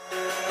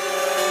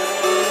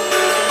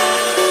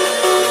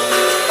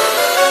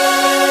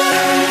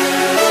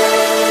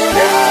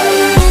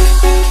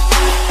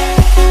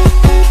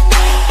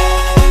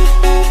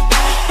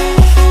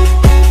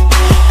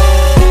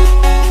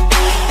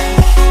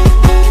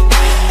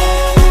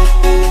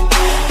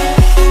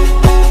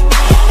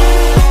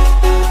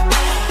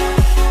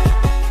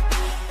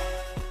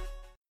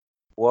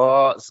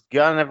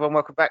Gun, everyone,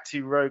 welcome back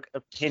to Rogue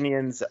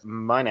Opinions.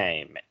 My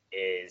name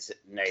is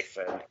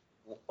Nathan.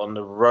 On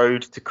the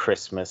road to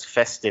Christmas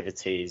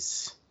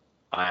festivities,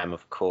 I am,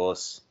 of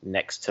course,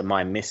 next to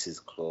my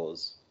Mrs.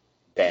 Claus,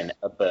 Ben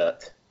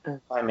Abert.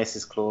 Hi,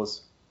 Mrs.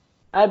 Claus.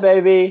 Hi,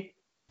 baby.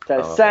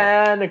 So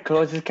Santa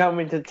Claus is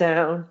coming to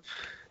town.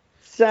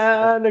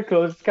 Santa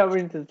Claus is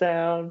coming to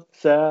town.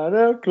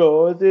 Santa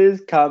Claus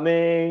is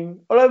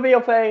coming all over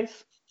your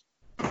face.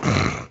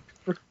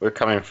 We're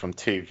coming from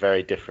two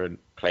very different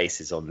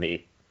places on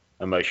the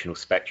emotional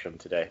spectrum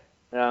today.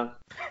 Yeah,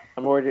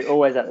 I'm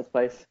always at this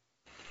place.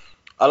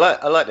 I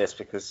like this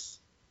because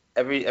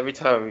every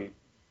time we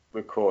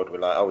record, we're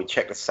like, we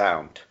check the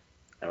sound,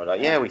 and we're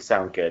like, yeah, we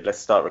sound good. Let's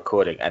start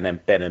recording, and then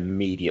Ben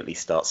immediately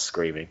starts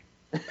screaming.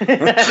 So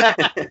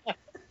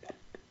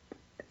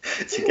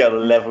you get a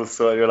level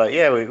sort. You're like,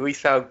 yeah, we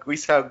sound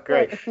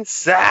great.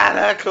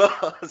 Santa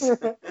Claus.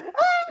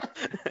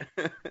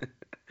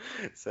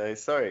 So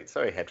sorry,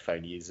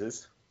 headphone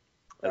users,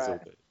 as all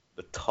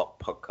the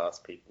top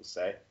podcast people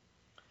say.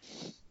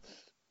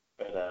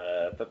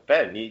 But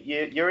Ben,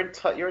 you're in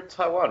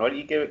Taiwan. Why don't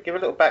you give a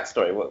little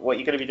backstory? What are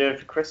you going to be doing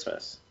for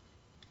Christmas?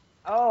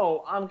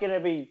 Oh, I'm going to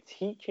be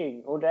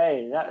teaching all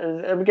day.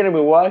 I'm going to be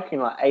working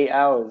like 8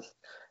 hours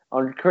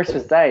on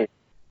Christmas Day.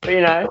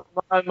 But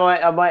I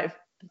might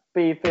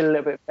feel a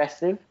little bit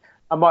festive.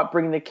 I might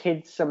bring the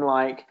kids some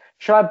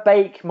should I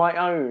bake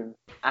my own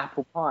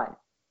apple pie?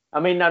 I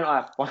mean, no,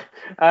 not apple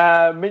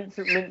pie. Mince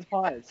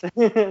pies.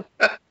 Should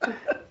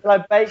I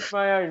bake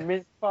my own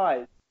mince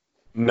pies?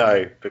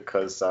 No,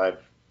 because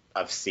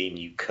I've seen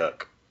you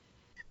cook.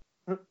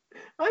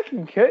 I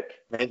can cook.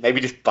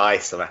 Maybe just buy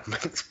some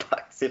mince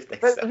pies if they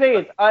But sell the thing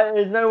them. is,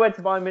 there's nowhere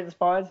to buy mince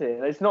pies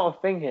here. It's not a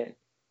thing here.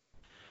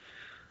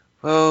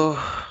 Well,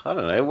 I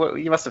don't know.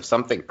 You must have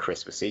something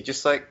Christmassy.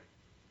 Just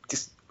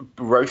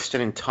roast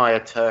an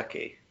entire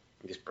turkey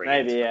and just bring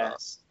it into the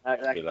house.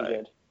 That could be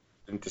good.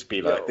 And just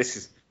be like,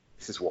 this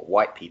is what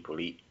white people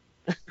eat.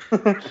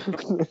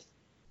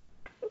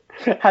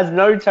 Has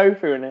no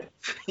tofu in it.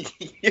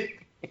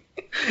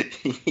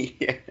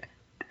 Yeah.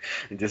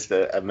 And just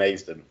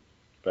amaze them.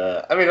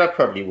 But I mean, I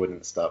probably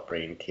wouldn't start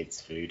bringing kids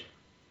food.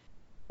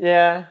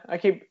 Yeah, I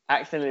keep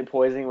accidentally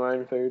poisoning my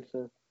own food.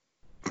 So.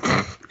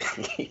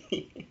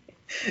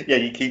 Yeah,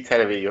 you keep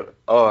telling me,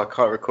 I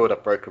can't record,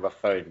 I've broken my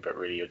phone, but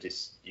really you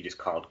just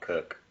can't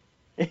cook.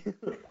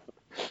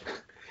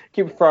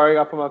 Keep throwing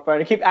up on my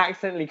phone. I keep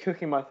accidentally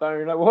cooking my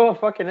phone. Like, whoa,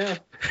 fucking hell.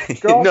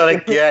 Not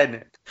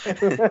again.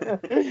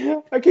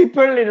 I keep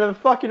putting it in the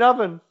fucking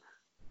oven.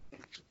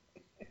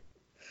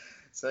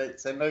 So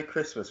no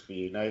Christmas for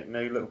you? No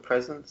little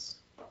presents?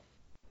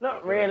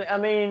 Not really. I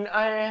mean,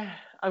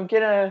 I'm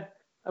gonna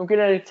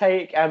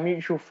take our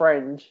mutual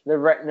friend,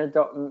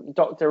 the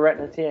Dr.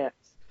 Retina TX,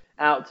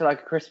 out to a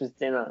Christmas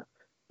dinner.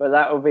 But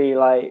that will be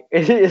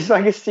it's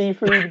like a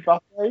seafood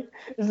buffet.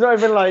 It's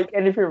not even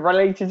anything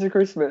related to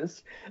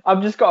Christmas.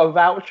 I've just got a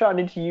voucher I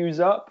need to use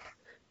up.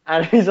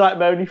 And he's my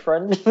only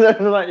friend. So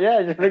I'm like,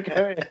 yeah, just want to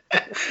go in.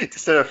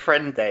 Just a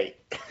friend date.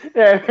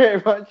 Yeah,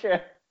 pretty much,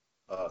 yeah.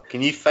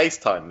 Can you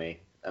FaceTime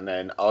me? And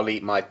then I'll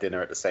eat my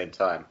dinner at the same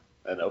time.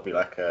 And it'll be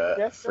like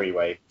a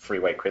freeway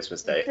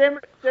Christmas date.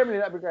 Generally,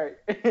 that'd be great.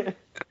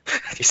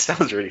 It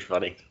sounds really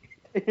funny.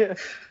 Yeah.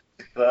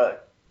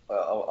 But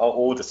I'll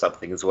order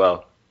something as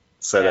well.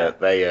 So that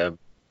they order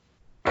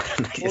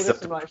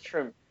some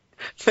shrimp.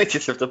 They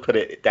just have to put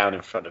it down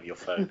in front of your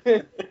phone.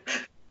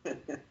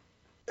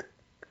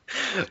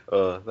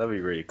 Oh, that'd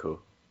be really cool.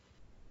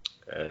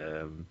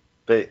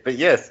 But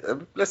yes,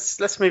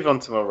 let's move on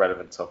to a more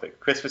relevant topic.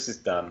 Christmas is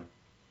done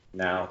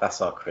now. That's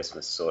our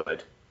Christmas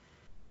sorted.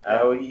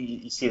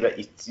 You see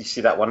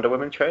that Wonder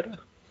Woman trailer?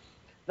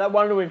 That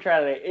Wonder Woman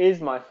trailer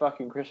is my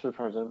fucking Christmas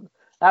present.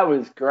 That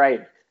was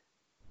great.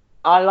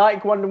 I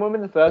like Wonder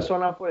Woman. The first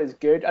one I thought was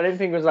good. I didn't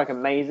think it was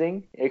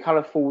amazing. It kind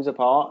of falls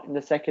apart in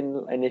the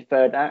second and the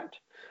third act.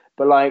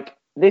 But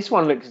this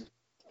one looks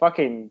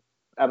fucking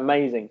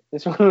amazing.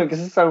 This one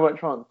looks so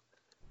much fun.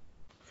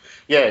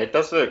 Yeah, it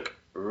does look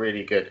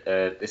really good.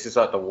 This is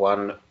the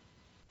one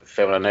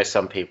film. I know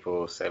some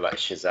people say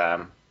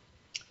Shazam.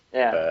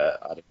 Yeah. But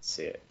I didn't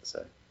see it,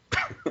 so.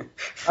 Shazam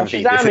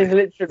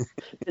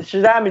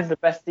is the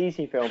best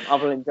DC film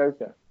other than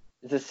Joker.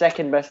 It's the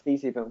second best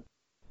DC film.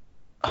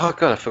 Oh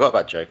god, I forgot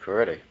about Joker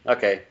already.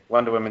 Okay,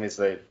 Wonder Woman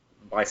is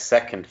my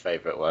second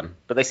favourite one.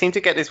 But they seem to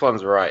get these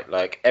ones right.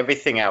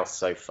 Everything else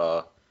so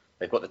far,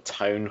 they've got the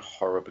tone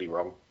horribly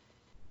wrong.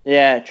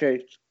 Yeah, true.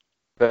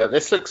 But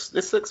this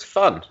looks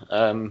fun.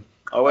 I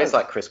always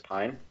like Chris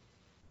Pine.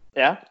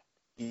 Yeah.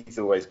 He's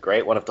always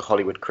great. One of the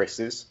Hollywood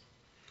Chris's.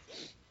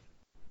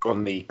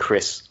 On the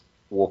Chris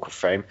Walk of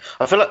Fame.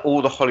 I feel like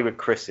all the Hollywood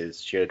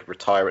Chris's should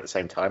retire at the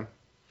same time.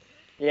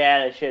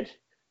 Yeah, they should.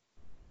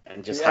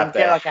 And just have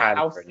their a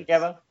house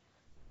together.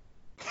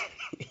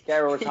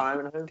 Get a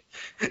retirement home.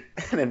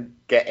 And then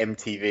get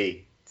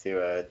MTV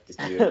to just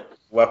do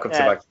welcome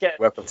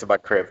to my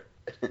crib.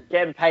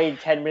 Getting paid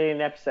 $10 million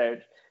an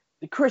episode.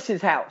 The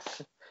Chris's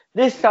house.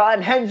 This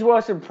time,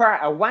 Hemsworth and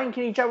Pratt are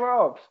wanking each other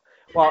off,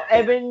 while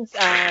Evans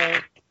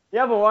and The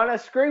other one are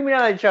screaming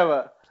at each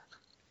other.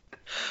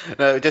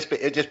 No,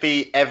 it'd just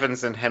be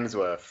Evans and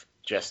Hemsworth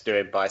just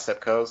doing bicep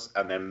curls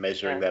and then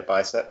measuring their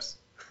biceps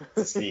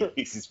to see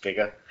whose is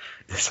bigger.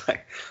 It's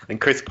like,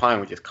 and Chris Pine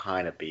would just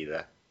kind of be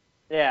there.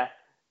 Yeah,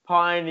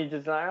 Pine. He's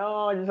just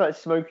like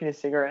smoking a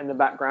cigarette in the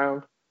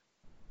background.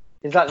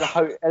 He's like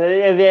at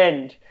the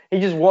end, he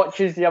just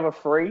watches the other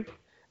three.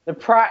 The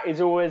Pratt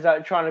is always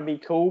like trying to be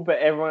cool, but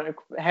everyone,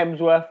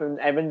 Hemsworth and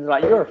Evans, are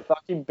like, you're a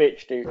fucking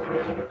bitch, dude.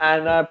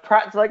 And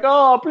Pratt's like,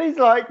 oh, please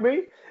like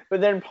me.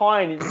 But then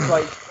Pine is just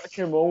like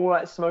watching them all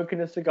like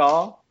smoking a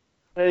cigar.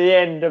 At the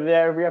end of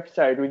every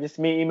episode, we just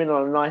meet him in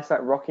on a nice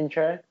like rocking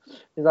chair.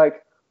 He's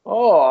like,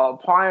 oh,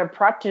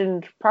 Pratt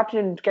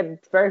didn't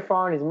get very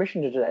far on his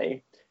mission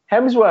today.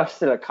 Hemsworth's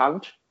still a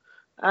cunt.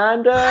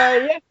 And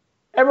yeah.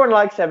 Everyone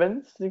likes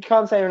Evans. You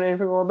can't say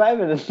anything more about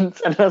Evans,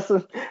 and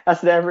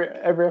that's every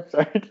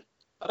episode.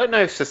 I don't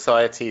know if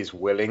society is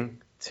willing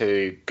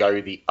to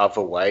go the other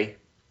way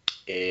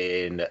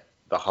in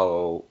the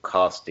whole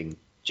casting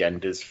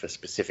genders for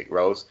specific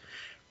roles,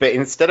 but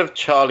instead of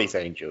Charlie's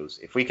Angels,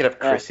 if we could have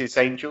Chris's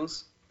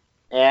Angels,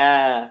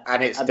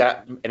 and it's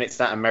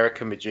that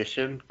American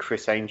magician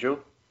Chris Angel,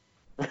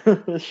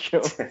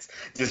 sure,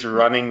 just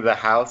running the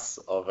house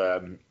of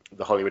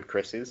the Hollywood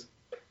Chris's.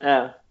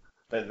 Yeah.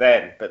 But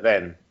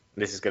then,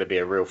 this is going to be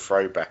a real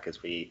throwback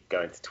as we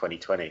go into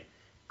 2020.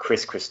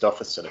 Chris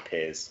Christopherson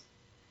appears,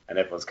 and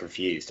everyone's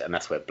confused, and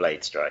that's where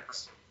Blade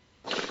strikes.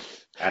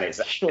 And it's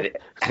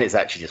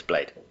actually just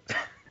Blade.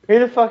 Who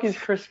the fuck is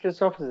Chris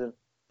Christopherson?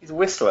 He's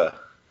Whistler.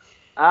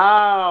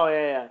 Oh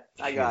yeah,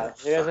 that guy.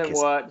 Who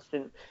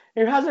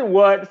hasn't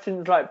worked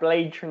since like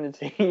Blade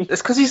Trinity.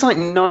 It's because he's like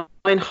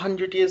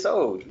 900 years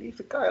old. Leave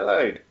the guy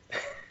alone.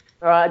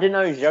 Alright, I didn't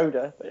know he was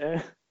Yoda, but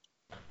yeah.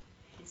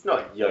 He's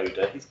not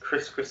Yoda, he's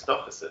Chris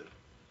Christopherson.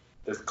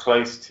 As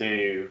close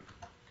to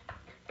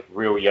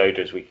real Yoda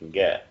as we can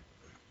get.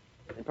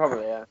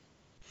 Probably, yeah.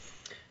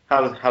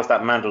 How's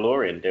that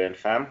Mandalorian doing,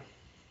 fam?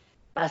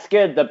 That's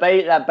good. That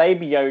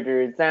baby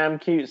Yoda is damn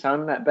cute,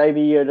 son. That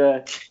baby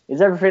Yoda is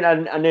everything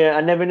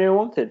I never knew I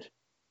wanted.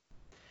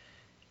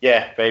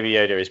 Yeah, baby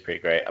Yoda is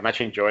pretty great. I'm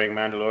actually enjoying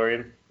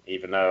Mandalorian,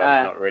 even though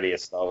I'm not really a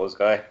Star Wars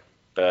guy.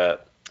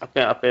 But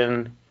I've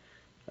been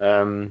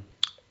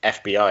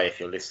FBI,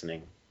 if you're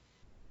listening.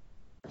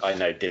 I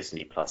know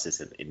Disney Plus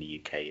isn't in the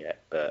UK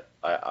yet, but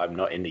I'm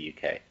not in the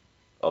UK,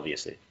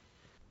 obviously.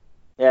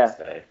 Yeah,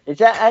 so.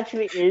 It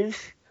actually is.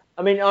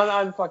 I mean,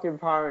 I'm fucking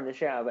powering the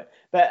shit out of it,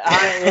 but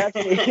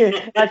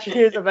it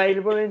actually is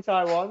available in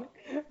Taiwan.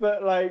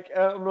 But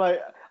I'm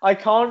like, I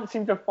can't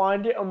seem to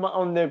find it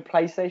on the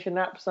PlayStation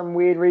app for some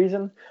weird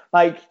reason.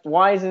 Like,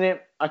 why isn't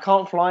it? I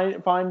can't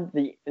find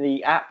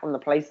the app on the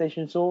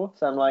PlayStation Store.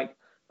 So I'm like,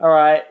 all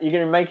right, you're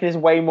gonna make this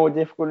way more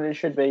difficult than it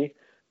should be.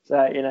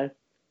 So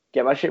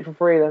get my shit for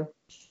free then.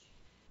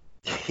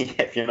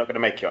 Yeah, if you're not going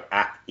to make your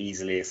app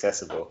easily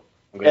accessible,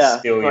 I'm going to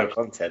steal your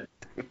content.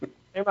 Pretty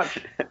much.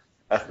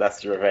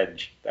 That's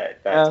revenge.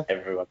 That's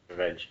everyone's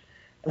revenge.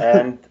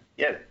 And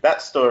yeah,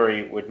 that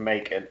story would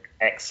make an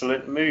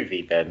excellent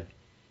movie, Ben.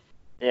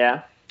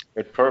 Yeah.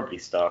 It'd probably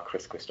star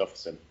Chris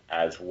Christopherson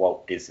as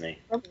Walt Disney.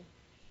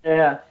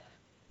 Yeah.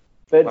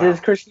 But does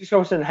Chris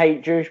Christopherson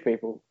hate Jewish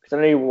people? Because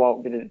I know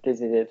Walt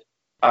Disney did.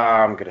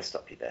 I'm going to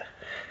stop you there.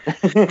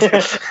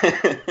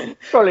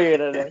 Probably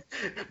going to.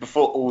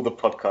 Before all the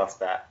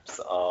podcast apps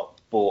are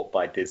bought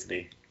by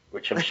Disney,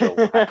 which I'm sure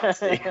will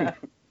happen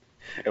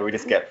and we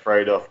just get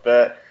thrown off.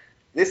 But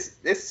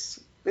this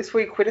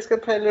week we're just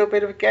going to play a little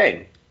bit of a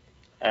game.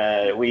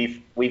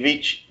 We've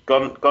each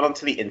gone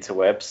onto the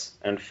interwebs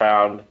and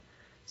found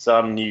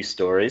some news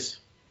stories.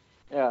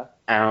 Yeah.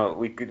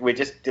 We're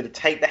just going to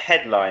take the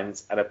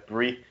headlines and a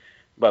brief.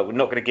 Well, we're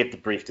not going to give the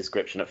brief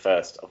description at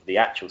first of the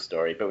actual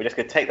story, but we're just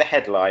going to take the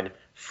headline,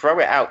 throw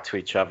it out to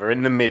each other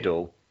in the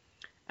middle,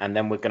 and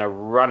then we're going to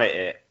run at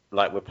it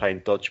like we're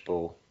playing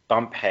dodgeball,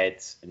 bump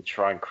heads, and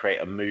try and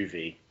create a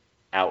movie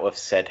out of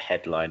said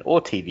headline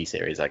or TV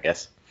series, I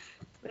guess.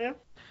 Yeah.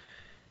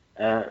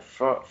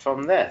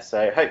 From there.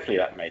 So hopefully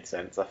that made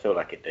sense. I feel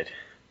like it did.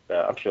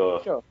 But I'm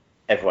sure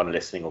everyone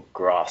listening will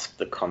grasp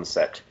the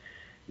concept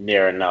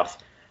near enough.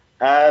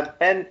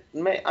 Ben,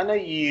 I know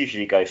you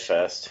usually go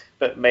first,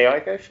 but may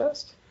I go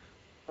first?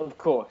 Of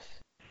course.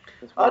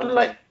 I'd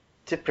like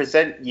to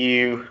present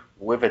you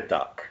with a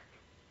duck.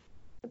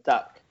 A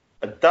duck?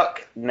 A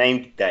duck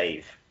named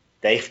Dave.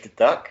 Dave the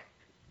duck.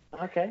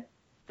 Okay.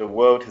 The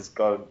world has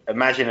gone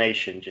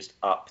imagination just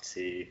up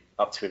to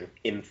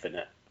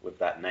infinite with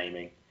that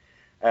naming.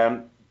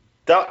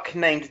 Duck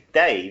named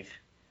Dave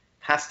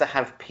has to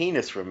have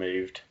penis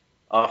removed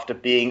after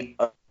being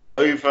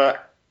over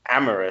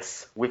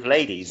amorous with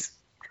ladies.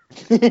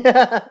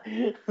 Yeah.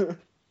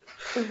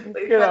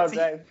 Good old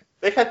Dave.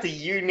 They've had to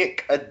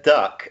eunuch a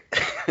duck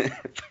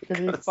because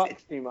he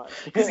fucks too much.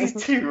 Because he's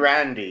too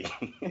randy.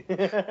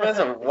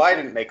 Why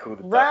didn't they call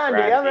the duck randy?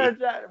 randy? I haven't heard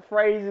that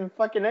phrase in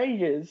fucking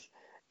ages.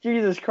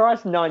 Jesus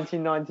Christ,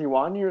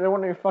 1991. They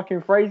want your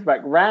fucking phrase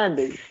back.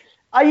 Randy.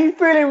 Are you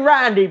feeling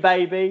randy,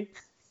 baby?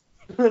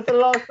 That's the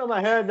last time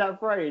I heard that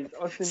phrase,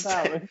 Austin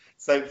Powers.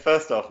 So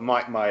first off,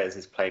 Mike Myers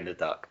is playing the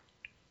duck.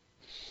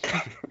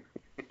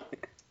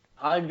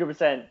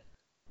 100%.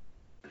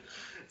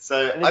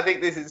 So I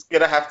think this is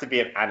gonna have to be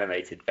an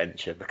animated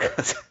venture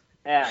because.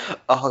 Yeah.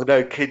 Oh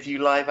no! Could you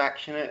live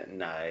action it?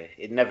 No,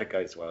 it never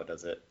goes well,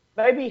 does it?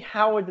 Maybe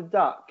Howard the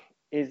Duck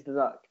is the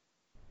duck.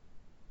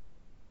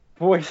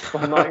 Voiced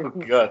by Oh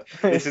Mike. god,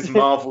 this is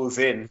Marvel's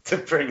in to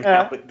bring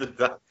Howard the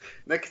Duck.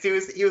 No,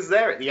 because he was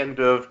there at the end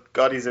of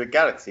Guardians of the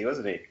Galaxy,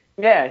 wasn't he?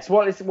 Yeah, it's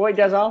what he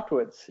does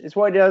afterwards. It's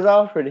what he does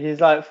afterwards.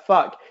 He's like,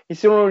 fuck. He's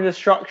still all the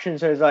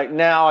instructions, so he's like,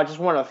 now I just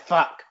want to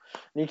fuck.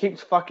 And he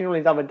keeps fucking all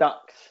these other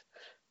ducks.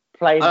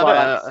 Played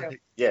by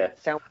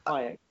Salma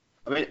Hayek.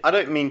 I mean, I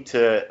don't mean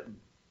to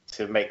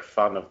make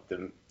fun of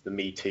the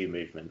Me Too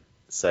movement,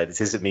 so this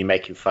isn't me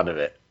making fun of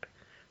it.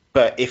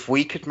 But if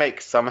we could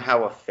make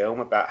somehow a film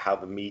about how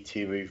the Me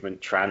Too movement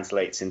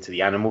translates into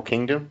the animal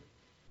kingdom.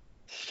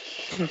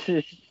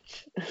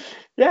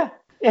 yeah,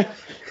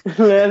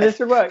 this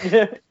would work.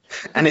 Yeah.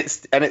 And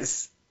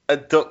it's a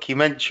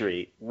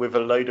documentary with a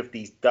load of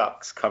these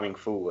ducks coming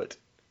forward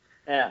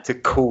to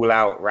call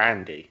out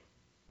Randy.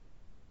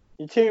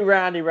 You're too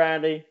Randy.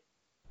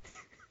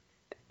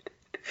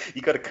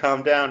 You got to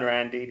calm down,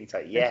 Randy. And he's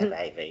like, yeah,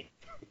 baby.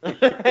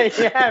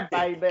 Yeah,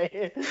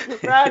 baby.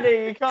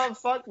 Randy, you can't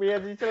fuck me.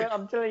 I'm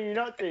telling you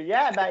not to.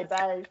 Yeah,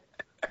 baby.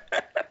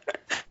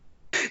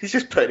 He's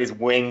just putting his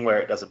wing where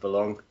it doesn't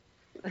belong.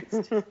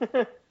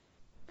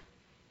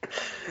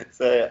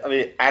 So, I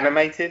mean,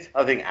 animated?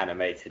 I think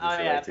animated is the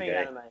way to go.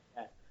 Animated,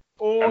 yeah.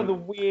 Or the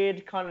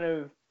weird kind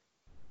of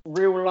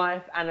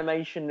real-life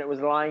animation that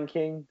was Lion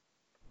King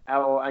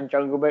and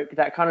Jungle Book.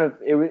 That kind of,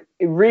 it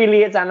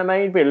really is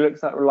animated, but it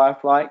looks like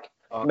lifelike.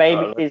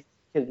 Maybe kids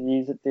could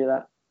use it to do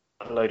that.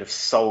 A load of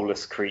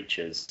soulless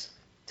creatures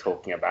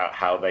talking about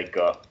how they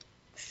got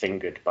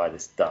fingered by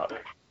this duck.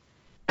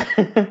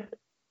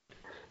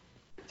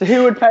 So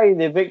who would play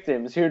the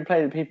victims? Who would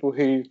play the people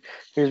who's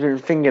been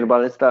fingered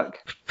by this duck?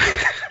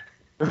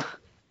 I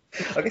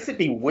guess it'd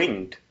be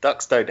winged.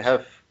 Ducks don't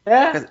have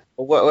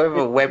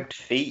whatever webbed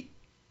feet.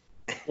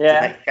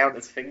 Yeah. Do they count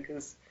as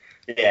fingers?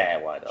 Yeah,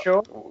 why not?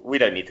 Sure. We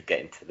don't need to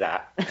get into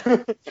that.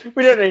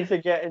 We don't need to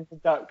get into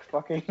duck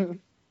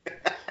fucking.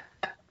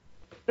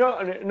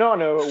 Not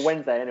on a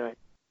Wednesday, anyway.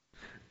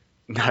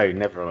 No,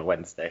 never on a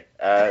Wednesday.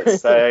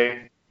 So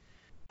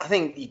I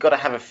think you got to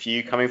have a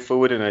few coming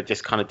forward and are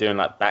just kind of doing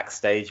like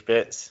backstage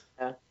bits,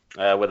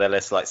 where they're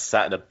just like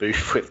sat in a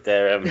booth with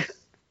their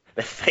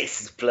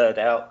faces blurred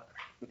out.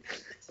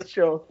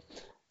 Sure.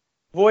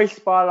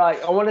 Voiced by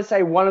I want to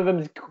say one of them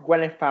is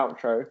Gwyneth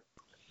Paltrow,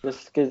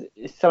 just because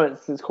it's something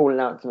that's calling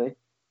out to me.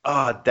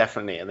 Oh,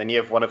 definitely. And then you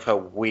have one of her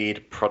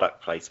weird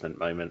product placement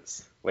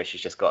moments where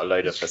she's just got a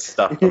load of her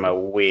stuff from a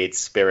weird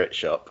spirit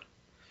shop.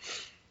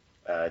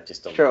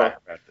 Just on the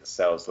background that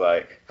sells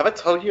like... Have I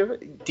told you?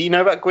 Do you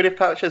know about Gwyneth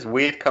Paltrow's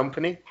weird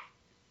company?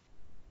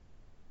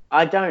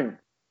 I don't.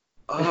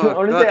 Oh,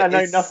 honestly, God,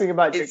 I know nothing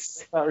about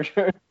Gwyneth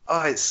Paltrow.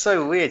 Oh, it's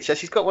so weird.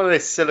 She's got one of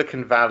those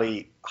Silicon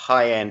Valley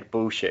high-end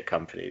bullshit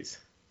companies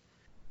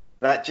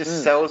that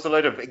just sells a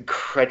load of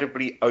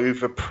incredibly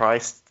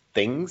overpriced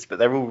things, but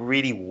they're all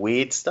really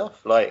weird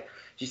stuff. Like,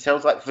 she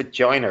sells like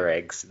vagina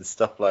eggs and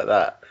stuff like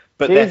that,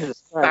 but they're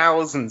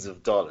thousands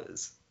of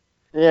dollars.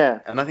 Yeah.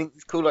 And I think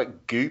it's called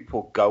like Goop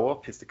or Go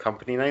Up is the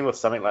company name or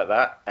something like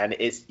that. And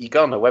you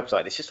go on the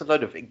website, it's just a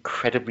load of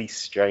incredibly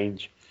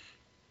strange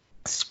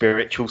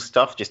spiritual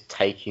stuff, just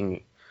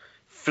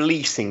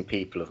fleecing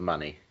people of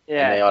money.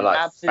 Yeah. And they are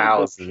like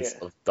thousands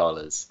of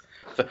dollars.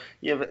 So,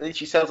 yeah, but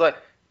she sells like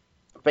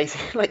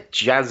basically like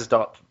jazzed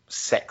up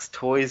sex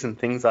toys and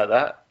things like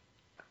that.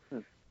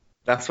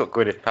 That's what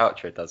Gwyneth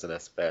Paltrow does in her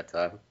spare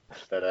time.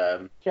 But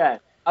yeah,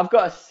 I've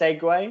got a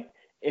segue.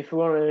 If we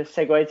want to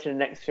segue to the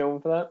next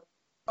film for that.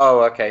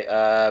 Oh, okay.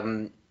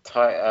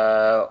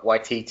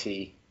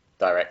 Waititi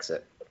directs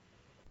it.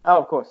 Oh,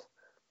 of course.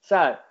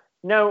 So,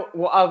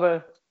 what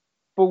other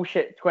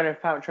bullshit Gwyneth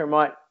Paltrow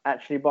might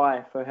actually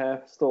buy for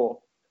her store?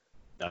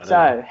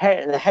 The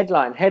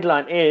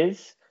headline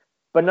is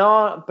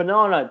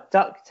banana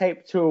duct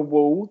taped to a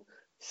wall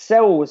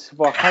sells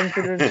for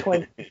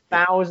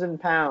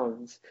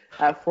 £120,000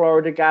 at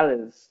Florida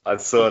Galas. I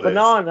saw this.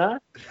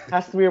 Banana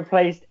has to be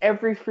replaced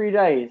every 3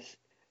 days.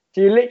 So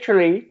you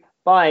literally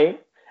buy,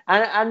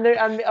 and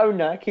the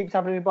owner keeps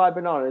having to buy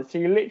bananas. So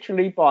you're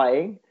literally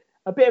buying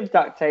a bit of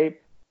duct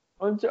tape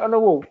on a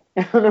wall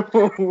for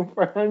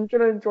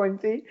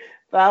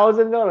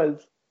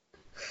 $120,000.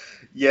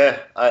 Yeah,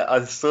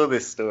 I saw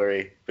this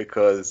story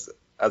because,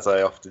 as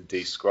I often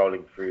do,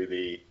 scrolling through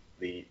the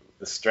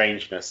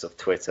strangeness of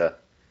Twitter.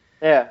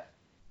 Yeah.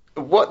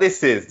 What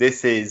this is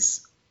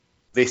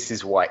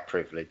white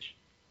privilege.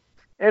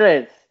 It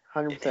is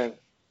 100%.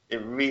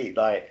 It really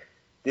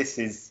this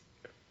is.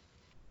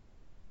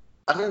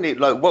 I don't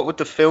know, what would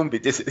the film be?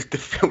 The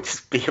film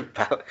just be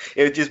about?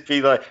 It would just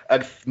be like a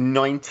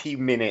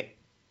 90-minute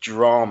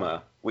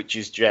drama, which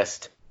is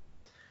just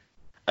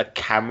a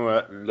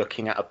camera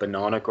looking at a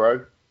banana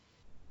grow.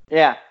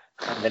 Yeah.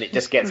 And then it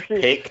just gets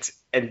picked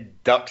and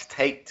duct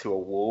taped to a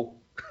wall.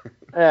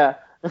 Yeah.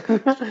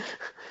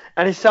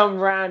 And it's some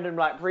random,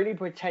 like, really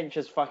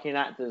pretentious fucking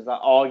actors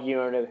like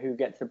arguing over who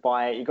gets to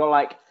buy it. You got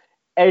like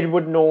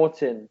Edward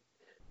Norton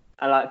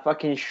and like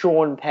fucking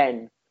Sean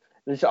Penn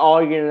just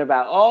arguing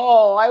about,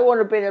 oh, I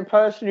want to be the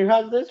person who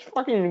has this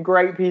fucking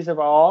great piece of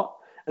art.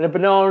 And the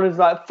banana's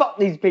like, fuck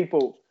these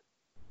people.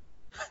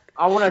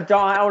 I want to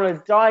die. I want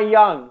to die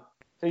young.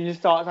 So he just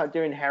starts like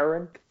doing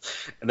heroin.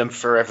 And then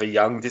Forever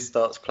Young just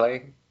starts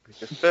playing. It's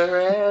just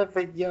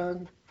Forever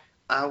Young.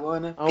 I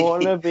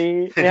wanna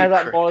be. He has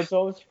like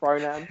Molotovs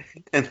thrown at him.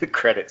 And the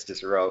credits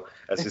just roll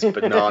as this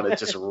banana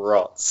just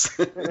rots.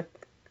 The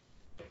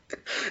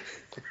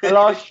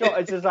last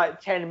shot is just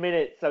like 10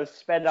 minutes, so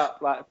sped up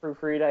like through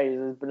 3 days,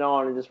 and this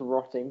banana just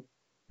rotting.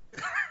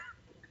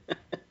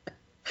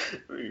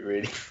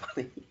 Really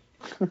funny.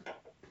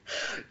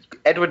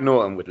 Edward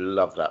Norton would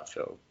love that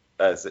film.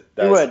 That's a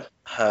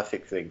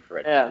perfect thing for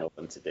Edward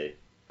Norton to do.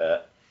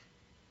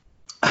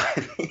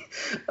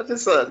 I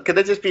just thought, could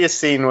there just be a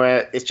scene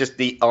where it's just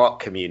the art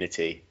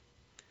community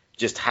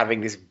just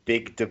having this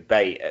big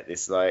debate at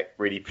this like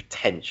really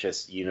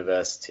pretentious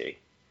university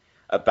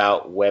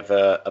about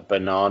whether a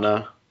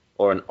banana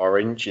or an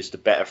orange is the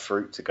better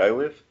fruit to go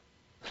with?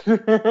 And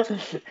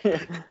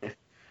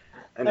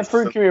that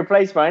fruit can be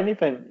replaced by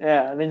anything.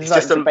 Yeah, and then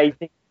just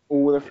debating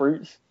all the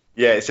fruits.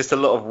 Yeah, it's just a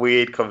lot of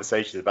weird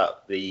conversations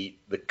about the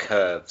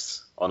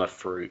curves on a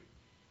fruit.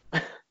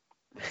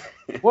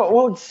 What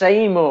would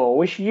say more?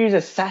 We should use a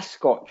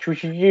Sasquatch. We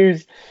should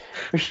use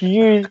a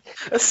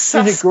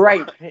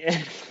grape.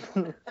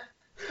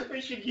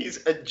 We should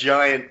use a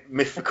giant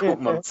mythical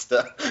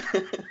monster.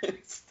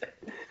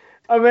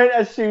 I meant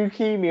a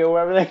zucchini or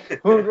whatever they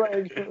called.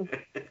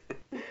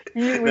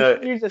 We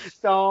should use a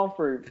star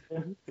fruit.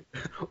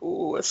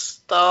 Oh, a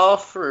star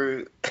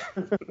fruit.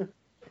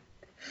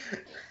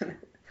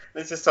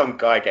 There's just some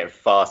guy getting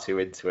far too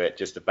into it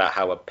just about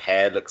how a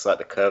pear looks like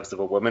the curves of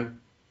a woman.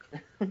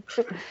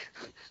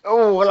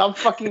 Oh, well, I'm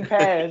fucking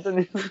pears.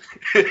 And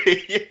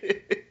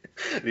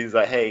he's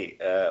like, hey,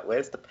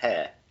 where's the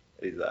pear?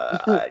 And he's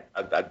like,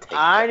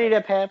 I need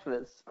a pear for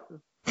this.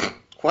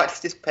 Why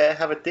does this pear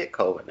have a dick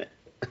hole in it?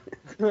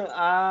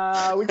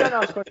 We don't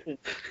ask questions.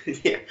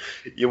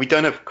 Yeah, we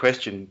don't have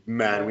questions,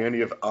 man. We only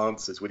have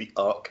answers. We're the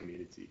art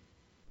community.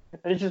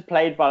 And it's just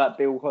played by like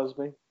Bill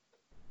Cosby.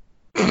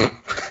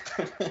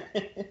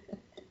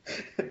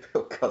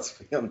 Bill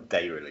Cosby on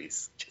day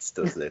release just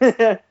does this.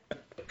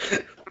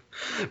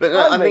 But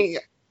no, I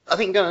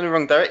think going in the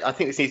wrong direction. I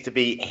think this needs to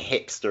be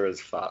hipster as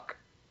fuck.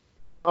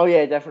 Oh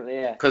yeah, definitely,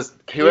 yeah. Because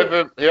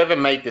whoever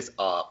made this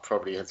art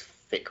probably has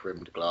thick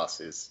rimmed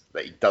glasses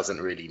that he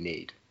doesn't really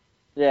need.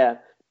 Yeah.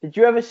 Did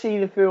you ever see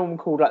the film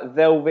called like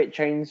Velvet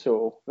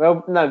Chainsaw?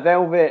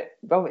 Velvet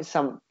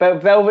Buzzsaw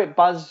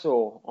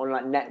on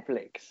like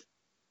Netflix.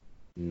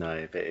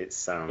 No, but it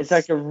sounds. It's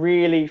like a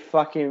really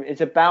fucking.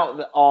 It's about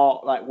the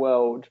art like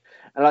world,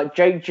 and like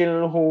Jake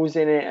Gyllenhaal's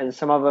in it, and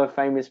some other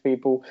famous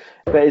people.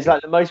 But it's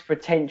like the most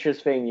pretentious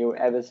thing you'll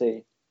ever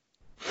see.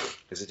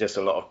 This is just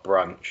a lot of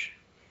brunch.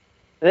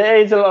 There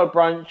is a lot of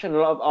brunch and a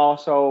lot of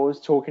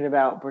arseholes talking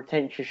about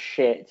pretentious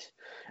shit,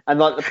 and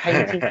like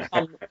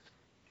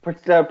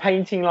the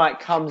painting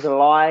like comes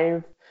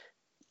alive,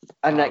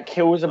 and that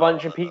kills a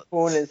bunch of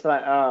people, and it's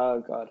like,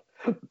 oh god,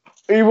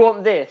 you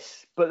want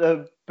this? But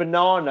the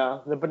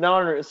banana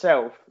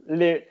itself,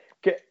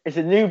 it's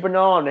a new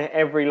banana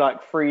every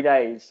like 3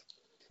 days.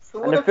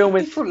 So and the film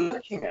is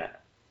looking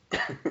at.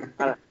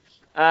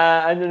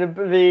 And then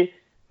the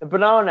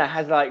banana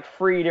has like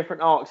 3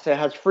 different arcs. So it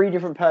has 3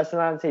 different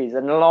personalities,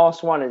 and the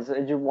last one is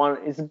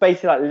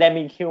basically like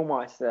Lemmy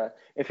Kilmister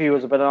if he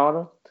was a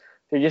banana.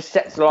 So he just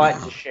sets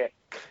light to shit,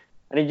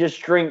 and he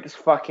just drinks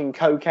fucking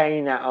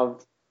cocaine out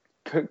of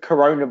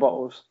Corona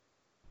bottles.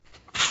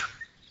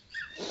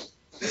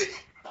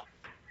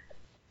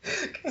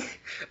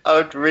 I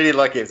would really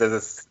like it if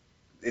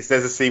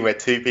there's a scene where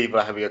 2 people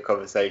are having a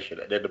conversation,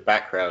 and in the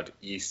background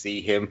you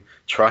see him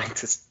trying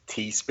to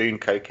teaspoon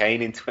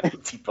cocaine into an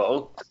empty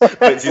bowl, but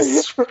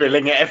just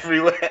spilling it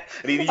everywhere,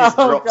 and he just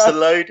drops a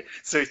load,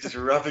 so he's just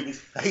rubbing his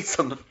face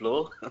on the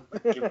floor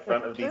in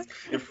front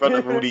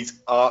of all these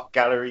art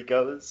gallery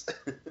goers.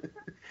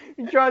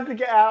 He tries to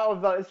get out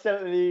of like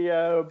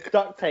the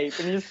duct tape,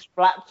 and he just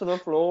flaps on the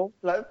floor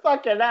like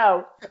fucking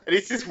hell. And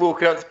he's just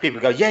walking up to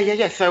people, and go,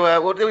 yeah.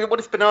 So what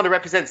this banana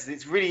represents?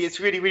 It's really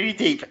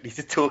deep. And he's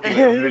just talking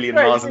like a million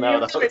miles an hour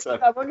the whole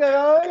time.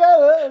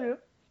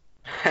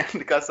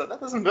 And the guy's like, that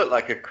doesn't look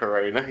like a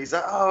Corona. He's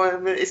like,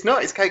 oh, it's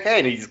not. It's cocaine.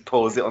 And he just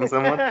pours it on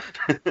someone.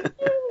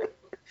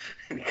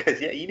 And he goes,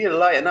 yeah, you need to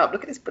lighten up.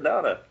 Look at this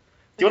banana.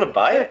 Do you want to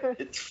buy it?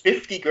 It's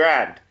 50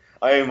 grand.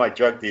 I owe my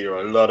drug dealer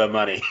a lot of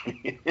money.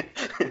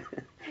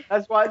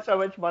 That's why it's so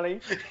much money.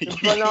 The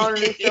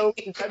banana itself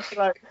is actually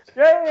like,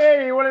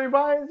 yeah, you want to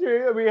buy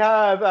it? We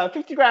have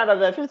 50 grand over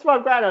there,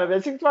 55 grand over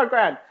there, 65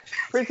 grand.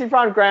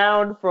 55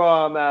 grand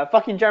from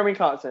fucking Jeremy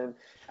Clarkson.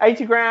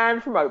 80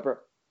 grand from Oprah.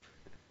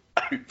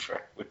 Oprah.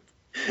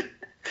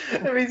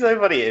 That'd be so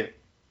funny.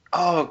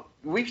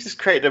 We've just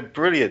created a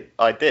brilliant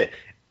idea.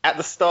 at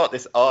the start,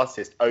 this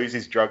artist owes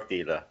his drug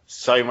dealer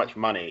so much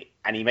money,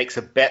 and he makes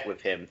a bet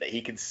with him that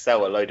he can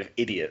sell a load of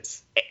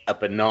idiots a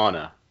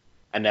banana,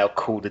 and they'll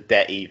call the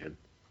debt even.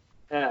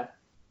 Yeah.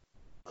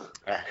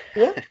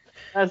 Yeah.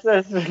 That's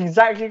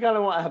exactly kind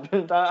of what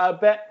happened. I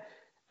bet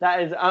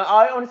that is.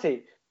 I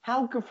honestly,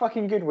 how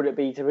fucking good would it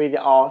be to be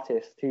the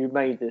artist who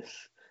made this?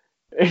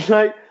 It's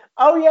like,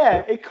 oh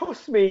yeah, it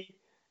cost me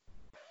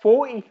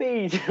 40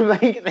 fees to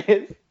make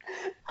this,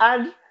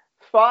 and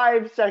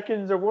 5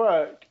 seconds of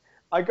work.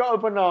 I got a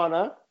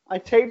banana, I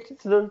taped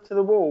it to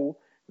the wall,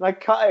 and I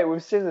cut it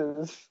with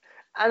scissors,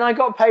 and I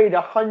got paid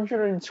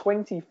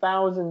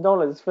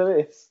 $120,000 for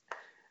this.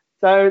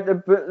 So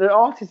the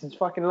artist is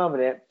fucking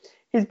loving it.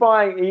 He's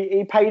buying.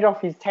 He paid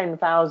off his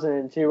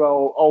 $10,000 to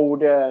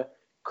old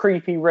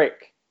creepy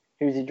Rick,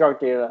 who's a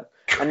drug dealer,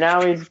 and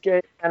now he's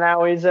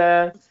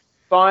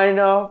buying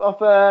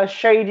off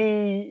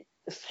Shady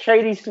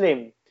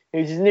Slim,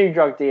 who's his new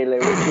drug dealer,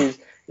 which is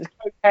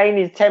cocaine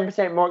is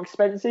 10% more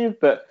expensive,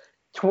 but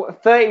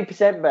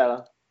 30%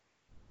 better.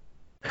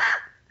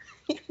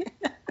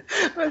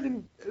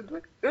 Imagine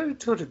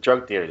talk to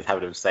drug dealers,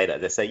 having them say that.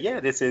 They say,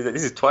 "Yeah, this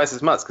is twice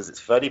as much because it's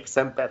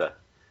 30% better."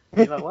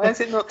 You're like, why is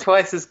it not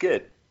twice as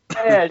good?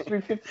 Yeah, it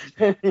should be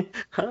 50%.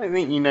 I don't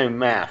think you know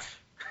math,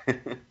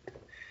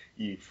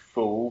 you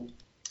fool.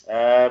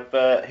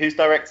 But who's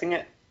directing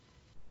it?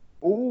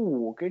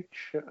 Ooh, good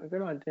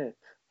idea.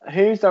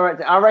 Who's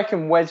directing? I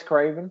reckon Wes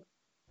Craven.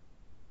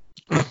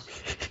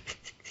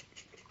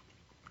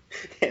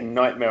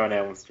 Nightmare on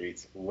Elm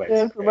Street's Wes.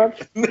 Yeah, pretty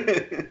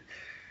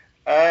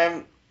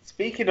much.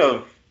 Speaking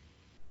of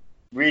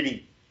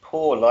really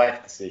poor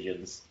life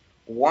decisions,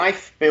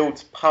 wife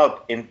builds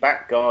pub in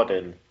back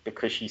garden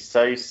because she's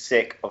so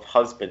sick of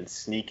husband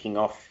sneaking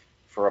off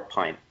for a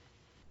pint.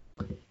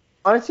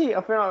 Honestly,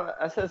 I feel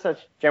like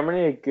that's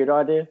generally a good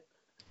idea.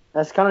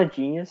 That's kind of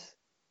genius.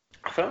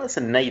 I feel like that's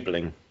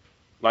enabling.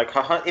 Like,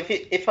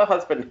 if her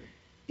husband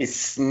is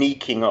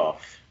sneaking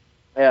off,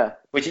 yeah.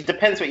 Which it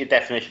depends what your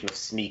definition of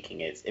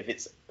sneaking is. If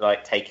it's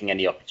like taking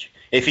any opportunity,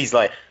 if he's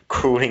like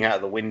crawling out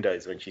of the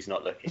windows when she's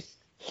not looking,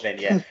 then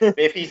yeah. But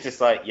if he's just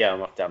like, yeah,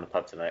 I'm off down the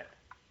pub tonight,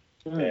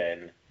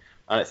 then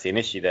I don't see an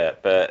issue there.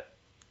 But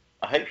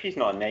I hope she's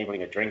not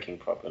enabling a drinking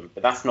problem.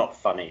 But that's not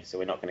funny, so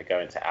we're not going to go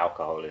into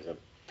alcoholism.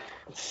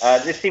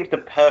 This seems the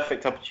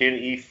perfect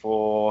opportunity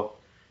for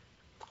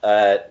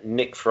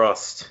Nick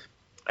Frost.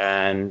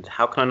 And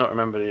how can I not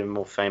remember the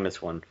more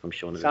famous one from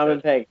Shaun of the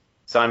Dead?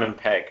 Simon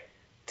Pegg.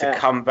 To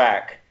come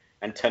back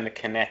and turn the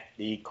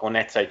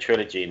Cornetto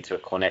trilogy into a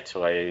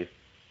Cornetto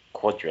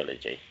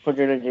quadrilogy.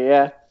 Quadrilogy,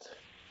 yeah.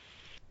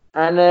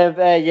 And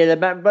they're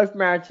both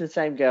married to the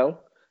same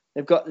girl.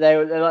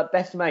 They're like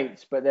best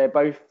mates, but they're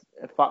both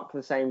fucked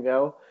the same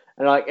girl.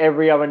 And like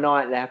every other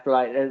night, they have to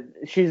like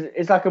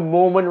it's like a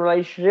Mormon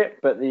relationship,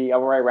 but the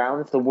other way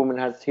around. If the woman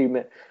has two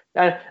men,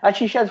 and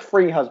actually she has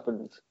 3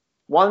 husbands.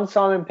 One's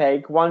Simon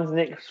Pegg, one's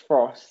Nick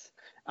Frost,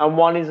 and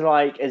one is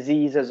like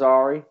Aziz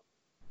Ansari.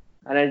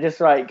 And they just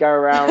like go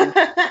around,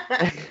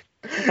 and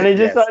they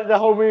just like the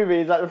whole movie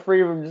is like the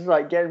 3 of them just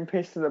like getting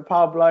pissed at the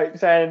pub, like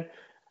saying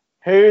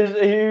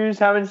who's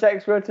having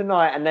sex with her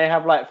tonight, and they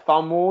have like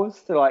fun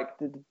wars to like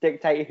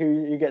dictate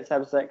who gets to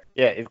have sex.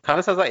 Yeah, it kind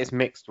of sounds like it's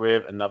mixed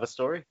with another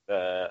story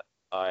that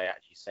I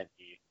actually sent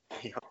you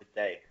the other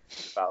day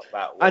about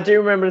that. I do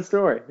remember the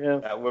story. Yeah,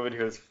 that woman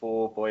who has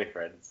 4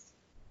 boyfriends,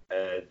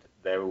 and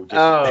they're all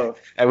just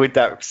and with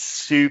that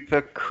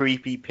super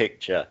creepy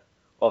picture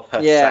of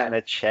her sat in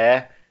a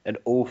chair. And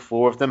all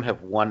 4 of them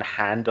have one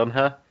hand on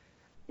her.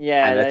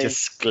 Yeah. And they're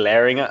just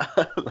glaring at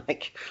her,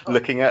 like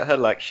looking at her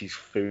like she's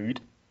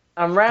food.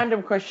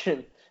 Random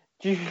question.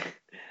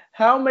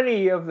 How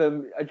many of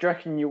them do you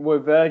reckon were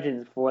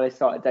virgins before they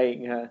started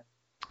dating her?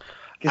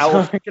 Out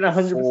of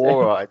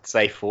 4, I'd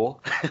say 4.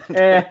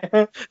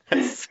 Yeah.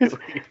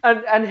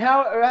 and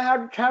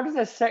how does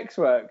their sex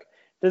work?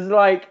 Do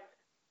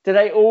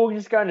they all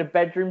just go in a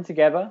bedroom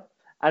together?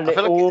 And they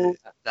all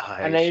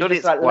and they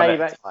just like lay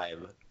back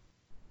time.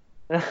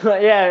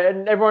 Yeah,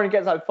 and everyone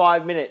gets like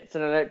 5 minutes,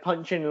 and then they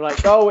punch in and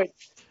like, oh,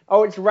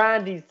 it's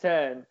Randy's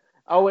turn.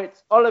 Oh,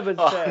 it's Oliver's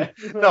turn.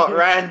 Not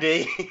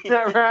Randy.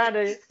 Not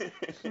Randy.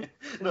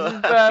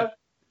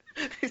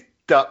 This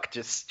duck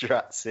just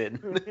struts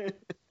in.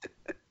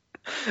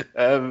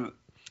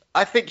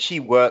 I think she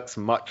works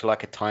much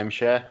like a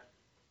timeshare.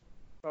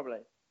 Probably.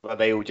 Where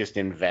they all just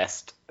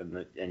invest,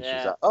 and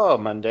she's like, oh,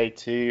 Monday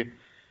to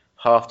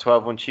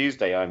 12:30 on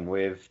Tuesday, I'm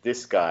with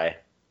this guy,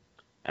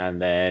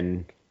 and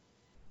then.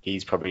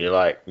 He's probably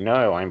like,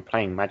 no, I'm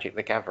playing Magic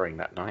the Gathering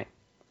that night.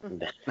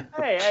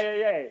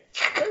 Hey.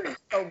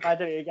 Don't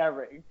Magic the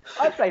Gathering.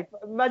 I play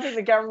Magic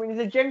the Gathering is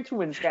a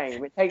gentleman's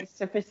game. It takes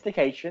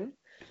sophistication.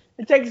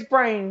 It takes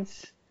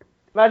brains.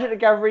 Magic the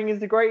Gathering is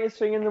the greatest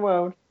thing in the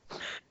world.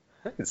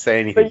 I didn't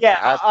say anything. But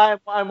yeah,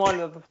 I'm one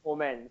of the 4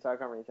 men, so I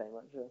can't really say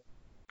much.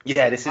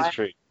 Yeah, this is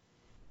true.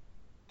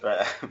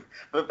 But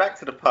back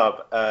to the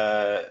pub.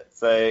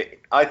 So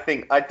I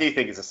do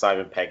think it's a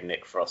Simon Pegg,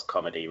 Nick Frost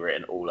comedy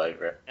written all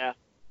over it. Yeah.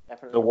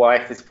 Definitely. The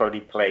wife is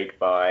probably played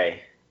by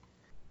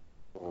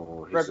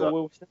Rebel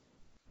Wilson.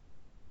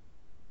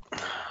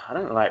 I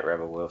don't like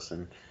Rebel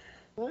Wilson.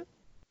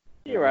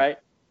 You're right.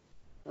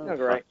 Oh, Not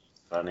great.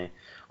 Funny.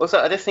 Also,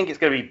 I just think it's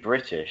going to be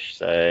British,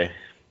 so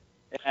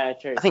Yeah,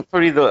 true. I think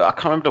probably I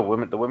can't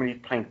remember the woman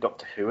who's playing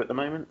Doctor Who at the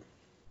moment.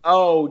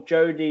 Oh,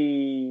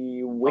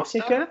 Jodie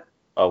Whittaker?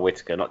 Oh,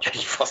 Whittaker, not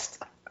Jodie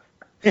Foster.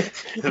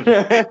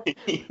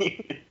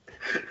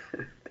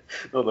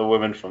 Not the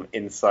woman from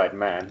Inside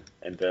Man.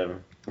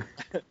 And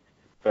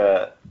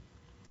but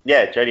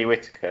yeah, Jodie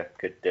Whittaker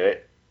could do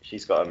it.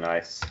 She's got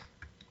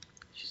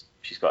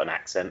she's got an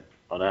accent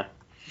on her.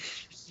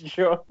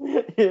 Sure.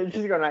 Yeah,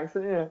 she's got an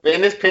accent, yeah. But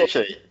in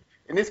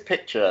this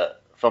picture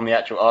from the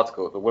actual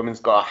article, the woman's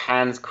got her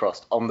hands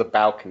crossed on the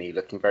balcony,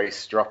 looking very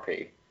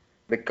stroppy.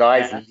 The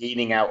guy's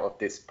leaning out of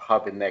this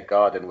pub in their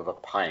garden with a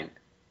pint.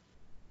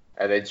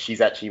 And then she's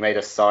actually made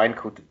a sign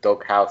called the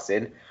Doghouse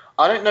Inn.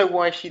 I don't know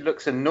why she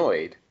looks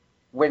annoyed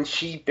when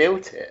she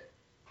built it.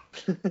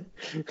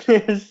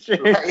 It's true.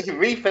 Like, it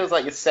really feels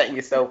like you're setting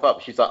yourself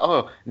up. She's like,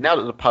 oh, now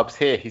that the pub's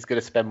here, he's going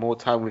to spend more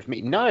time with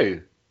me. No.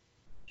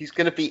 He's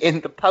going to be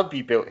in the pub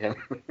you built him.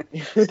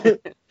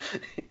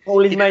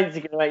 All his mates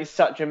are going to make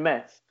such a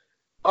mess.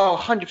 Oh,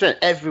 100%.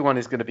 Everyone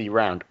is going to be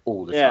round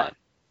all the time.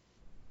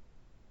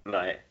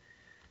 Right.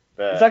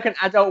 But... It's like an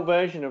adult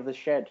version of The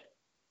Shed.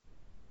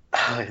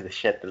 Oh, The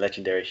Shed, the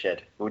legendary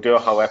Shed. We'll do a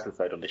whole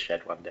episode on The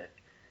Shed one day.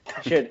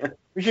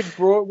 We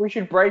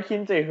should break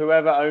into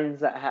whoever owns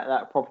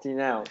that property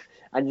now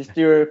and just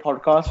do a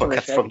podcast from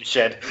The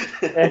Shed.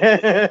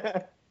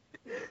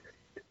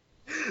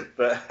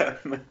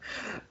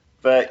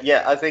 But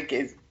yeah, I think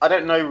I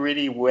don't know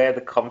really where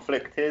the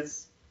conflict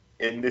is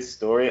in this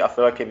story. I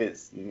feel like if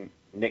it's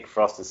Nick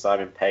Frost and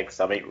Simon Pegg,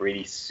 something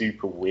really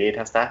super weird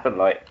has to happen.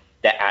 Like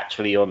they're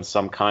actually on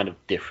some kind of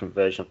different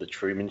version of the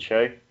Truman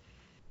Show.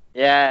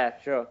 Yeah,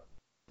 sure.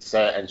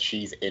 So, and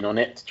she's in on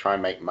it to try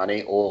and make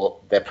money, or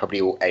they're probably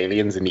all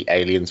aliens and the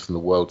aliens from the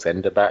World's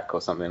End are back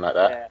or something like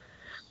that. Yeah.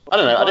 I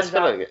don't know. I just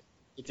feel like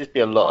it'd just be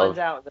a lot of... Finds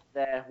out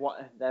that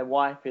their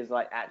wife is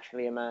like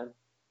actually a man.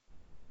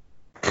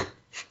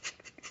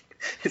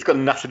 It's got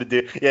nothing to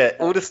do. Yeah,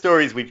 all the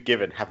stories we've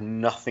given have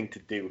nothing to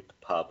do with the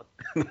pub.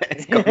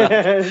 It's got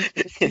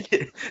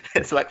nothing.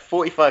 It's like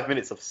 45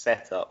 minutes of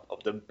setup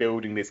of them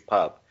building this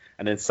pub,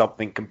 and then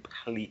something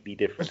completely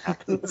different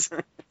happens.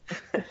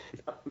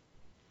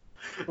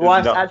 The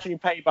wife's actually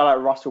paid by like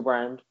Russell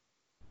Brand.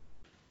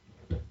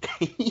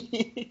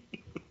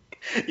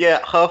 Yeah,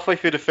 halfway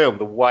through the film,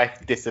 the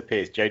wife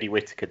disappears. Jodie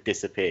Whittaker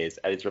disappears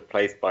and is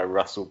replaced by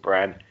Russell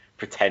Brand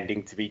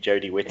pretending to be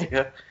Jodie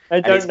Whittaker.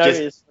 I don't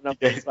notice.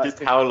 It's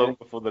just how long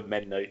before the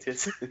men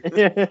notice.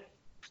 And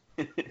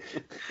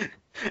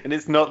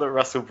it's not that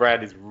Russell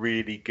Brand is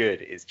really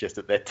good. It's just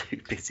that they're too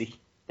busy.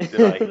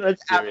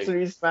 That's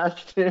absolutely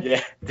smashed.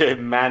 Yeah,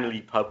 doing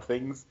manly pub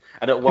things.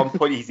 And at one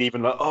point, he's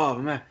even like, "Oh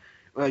man,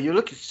 well, you're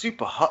looking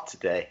super hot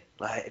today.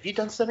 Like, have you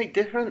done something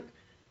different?"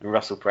 And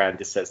Russell Brand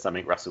just says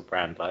something Russell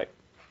Brand like,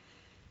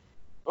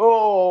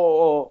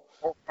 "Oh,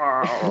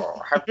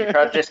 have you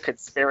heard this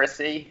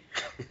conspiracy?"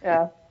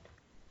 Yeah.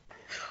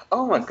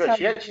 Oh my god,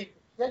 she actually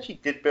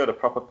did build a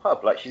proper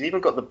pub. Like, she's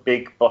even got the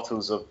big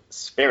bottles of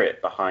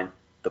spirit behind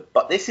the.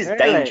 But this is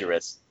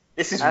dangerous.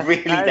 This is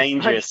really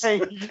dangerous.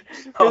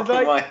 Oh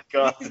my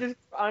god! You just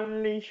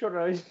unleash on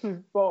those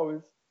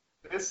bottles.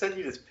 I'm gonna send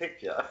you this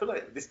picture. I feel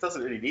like this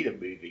doesn't really need a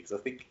movie because I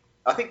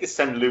think they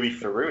send Louis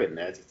Theroux in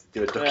there just to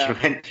do a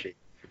documentary.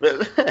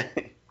 Yeah.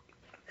 But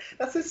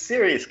that's a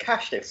serious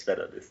cash they've spent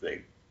on this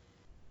thing.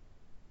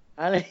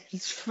 And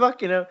it's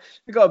fucking up.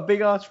 We've got a big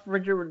ass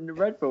refrigerator in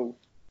Red Bull.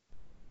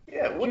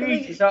 Yeah, what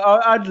Jesus,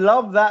 I'd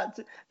love that.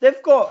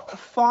 They've got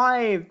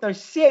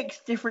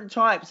 6 different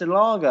types of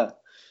lager.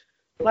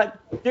 Like,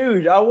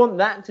 dude, I want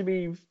that to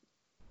be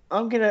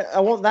my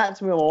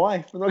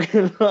wife. I'm not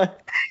gonna lie.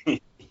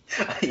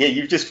 Yeah,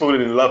 you've just fallen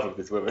in love with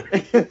this woman.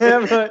 Like,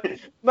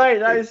 mate,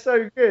 that is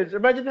so good.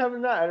 Imagine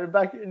having that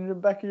in the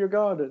back of your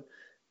garden.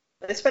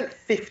 They spent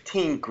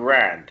 15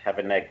 grand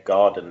having their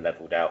garden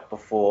leveled out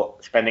before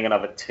spending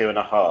another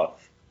 2.5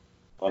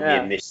 on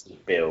the initial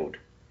build.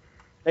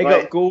 They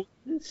got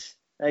Gordon's.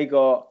 They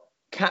got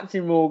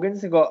Captain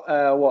Morgan's. They got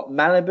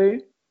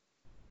Malibu.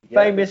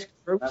 Yeah, famous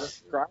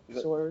groups. A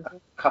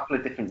couple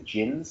of different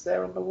gins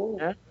there on the wall.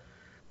 Yeah.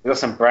 We got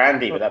some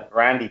brandy, but that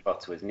brandy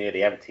bottle is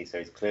nearly empty, so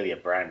he's clearly a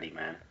brandy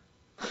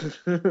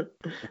man.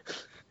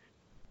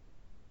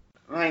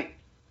 Right.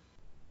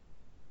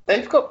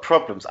 They've got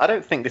problems. I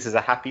don't think this is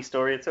a happy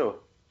story at all.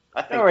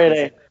 Not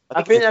really.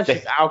 I think that's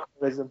just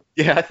alcoholism.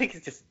 Yeah, I think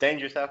it's just a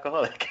dangerous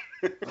alcoholic.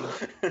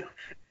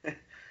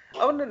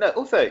 I want to know,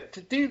 also,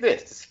 to do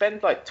this, to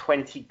spend like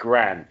 20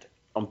 grand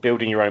on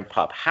building your own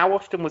pub, how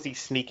often was he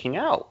sneaking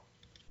out?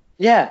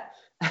 Yeah.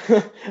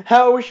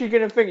 How was she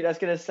going to think that's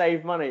going to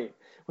save money?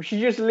 Was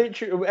she just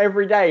literally,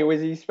 every day, was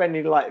he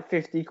spending like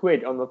 50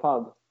 quid on the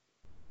pub?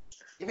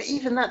 Yeah, but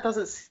even that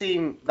doesn't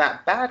seem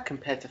that bad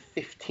compared to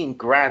 15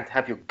 grand to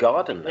have your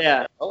garden there.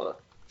 Yeah. Oh.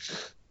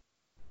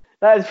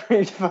 That is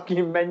pretty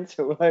fucking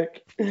mental.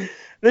 Like,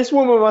 this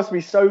woman must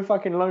be so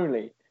fucking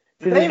lonely.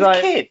 They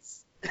have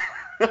kids.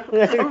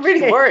 I'm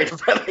really worried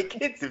about the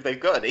kids if they've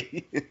got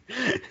any. This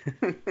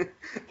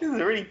is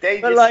a really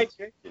dangerous But like,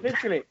 situation.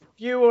 literally, if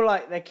you were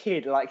like their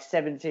kid, like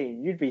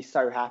 17, you'd be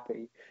so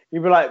happy.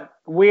 You'd be like,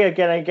 we are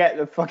gonna get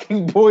the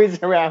fucking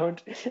boys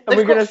around, and They've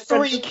we're got gonna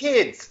three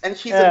kids, and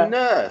she's Yeah. a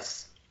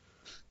nurse.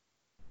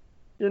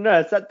 You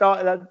know,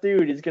 that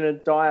dude is gonna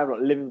die of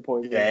like liver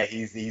poisoning. Yeah,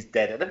 he's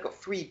dead. And they've got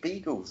 3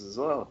 beagles as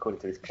well,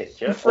 according to his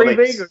picture. 3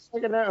 beagles.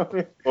 Fucking hell.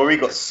 Or he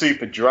got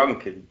super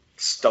drunk and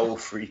stole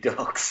 3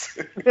 dogs.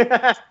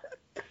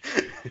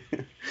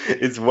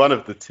 It's one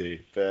of the two,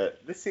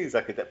 but this seems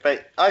like a.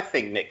 But I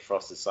think Nick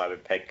Frost and Simon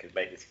Pegg could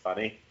make this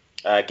funny.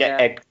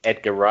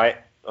 Edgar Wright,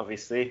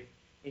 obviously.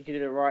 He could do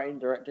the writing,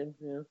 directing.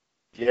 Yeah.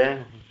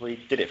 Yeah, well, he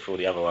did it for all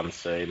the other ones,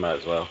 so he might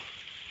as well.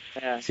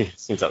 Yeah.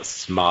 Seems like a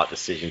smart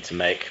decision to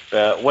make.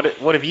 But what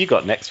have you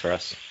got next for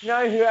us? You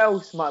know who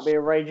else might be a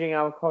raging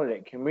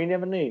alcoholic, and we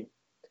never knew?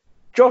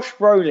 Josh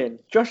Brolin.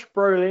 Josh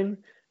Brolin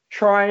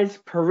tries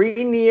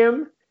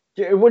perineum.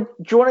 Do you want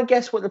to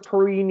guess what the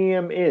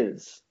perineum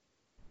is?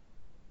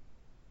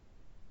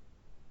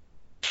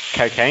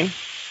 Cocaine?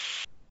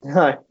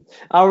 No.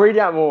 I'll read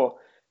out more.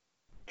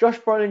 Josh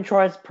Brolin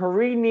tries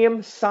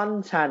perineum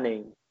sun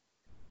tanning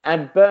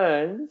and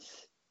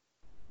burns.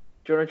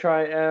 Do you want to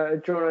try?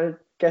 Do you want to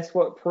guess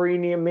what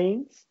perineum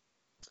means?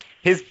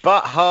 His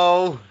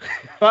butthole.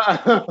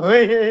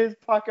 His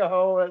pucker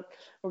hole.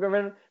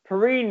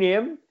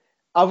 Perineum,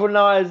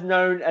 otherwise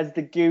known as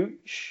the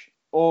gooch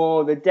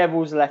or the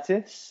devil's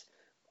lettuce,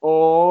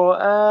 or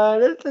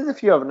there's a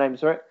few other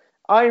names for it.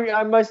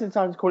 I most of the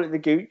time call it the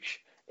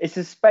gooch. It's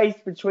the space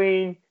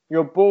between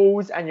your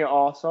balls and your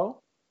arsehole.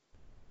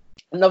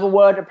 Another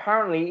word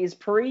apparently is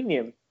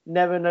perineum.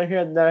 Never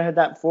heard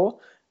that before.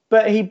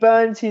 But he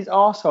burns his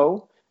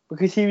arsehole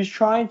because he was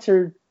trying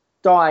to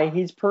trying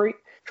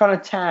to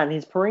tan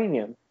his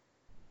perineum.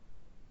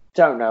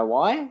 Don't know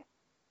why.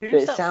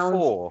 Who's that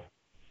for?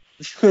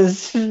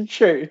 It's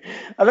true.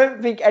 I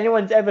don't think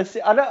anyone's ever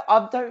seen.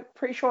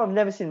 Pretty sure I've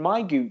never seen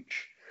my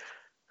gooch.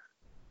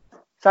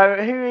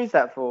 So who is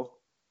that for?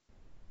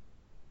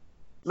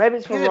 Maybe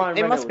it's for Ryan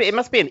Reynolds. It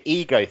must be an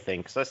ego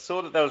thing, because I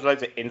saw that there was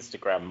loads of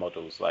Instagram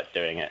models like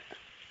doing it.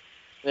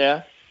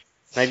 Yeah.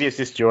 Maybe it's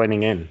just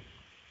joining in.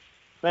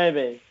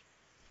 Maybe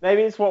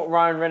it's what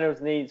Ryan Reynolds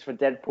needs for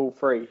Deadpool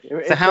 3.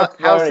 So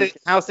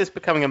how's this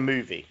becoming a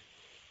movie?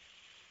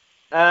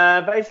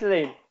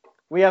 Basically,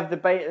 we have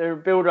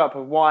the build-up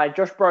of why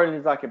Josh Brolin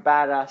is like a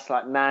badass,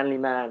 like manly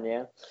man,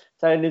 yeah.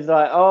 So he's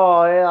like,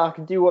 oh yeah, I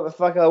can do what the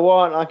fuck I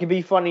want. I can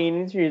be funny in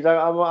interviews.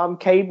 I'm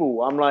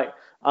Cable. I'm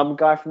a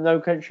guy from No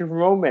Country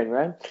for Old Men,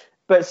 right?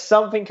 But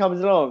something comes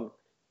along.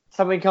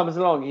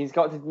 He's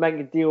got to make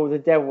a deal with the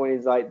devil. And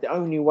he's like, the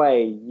only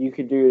way you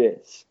can do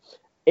this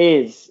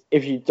is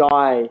if you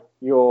dye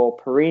your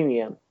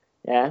perineum,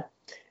 yeah,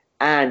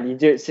 and you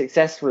do it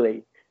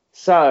successfully.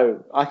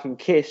 So I can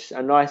kiss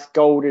a nice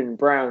golden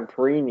brown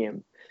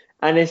perineum.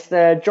 And it's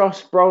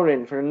Josh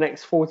Brolin for the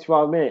next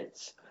 45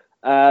 minutes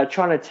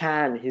trying to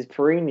tan his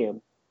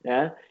perineum,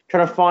 yeah,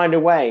 trying to find a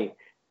way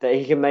that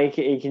he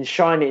can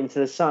shine it into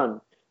the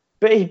sun.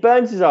 But he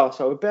burns his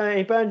arsehole,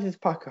 he burns his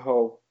pucker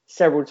hole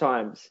several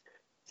times.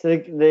 So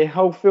the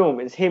whole film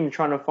is him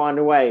trying to find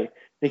a way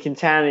that he can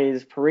tan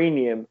his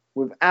perineum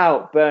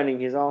without burning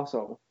his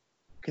arsehole.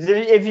 Because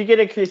if you're going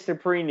to kiss the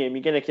perineum,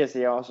 you're going to kiss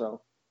the arsehole.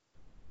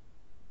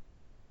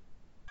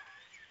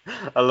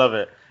 I love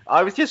it.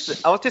 I was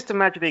just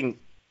imagining,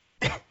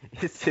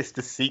 is this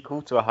the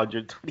sequel to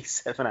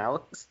 127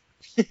 Hours?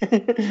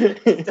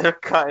 Instead of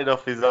cutting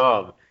off his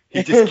arm,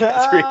 he just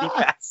gets really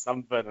bad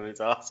sunburn on his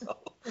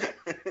arsehole.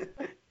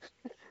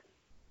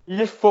 He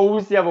just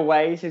falls the other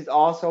way, so his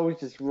arsehole is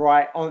just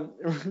right on.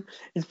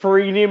 His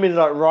perineum is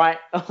like right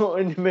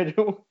in the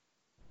middle.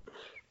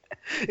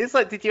 It's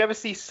like, did you ever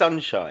see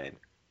Sunshine?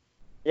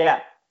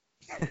 Yeah.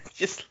 It's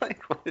just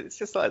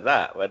like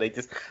that, where they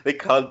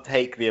can't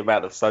take the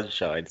amount of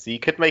sunshine. So you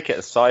could make it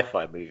a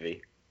sci-fi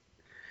movie.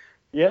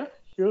 Yeah,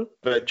 sure.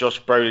 But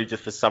Josh Brolin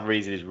just for some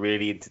reason is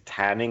really into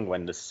tanning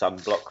when the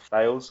sunblock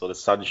fails or the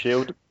sun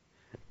shield,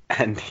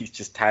 and he's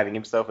just tanning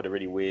himself in a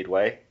really weird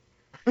way.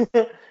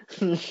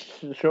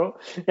 Sure.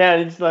 Yeah,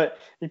 and it's like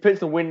he puts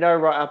the window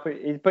right up.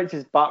 He puts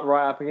his butt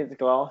right up against the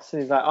glass,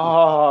 and he's like,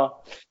 "Oh,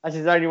 that's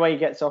his only way he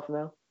gets off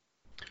now."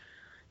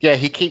 Yeah,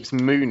 he keeps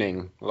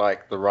mooning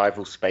like the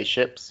rival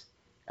spaceships,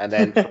 and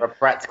then for a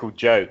practical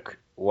joke,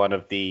 one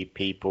of the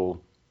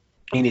people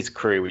in his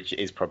crew, which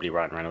is probably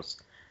Ryan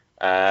Reynolds,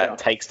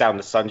 takes down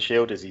the sun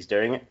shield as he's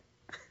doing it.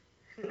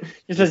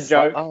 Just a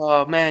joke. Like,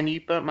 oh man,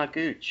 you burnt my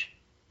gooch,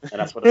 and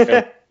that's what the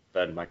film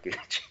burned my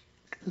gooch.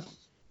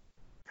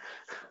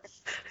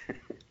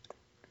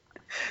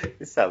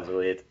 This sounds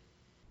weird.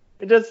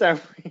 It does sound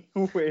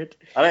weird.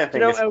 I don't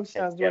think what this else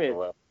sounds weird?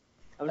 well.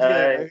 I was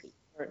gonna.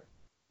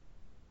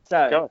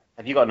 So,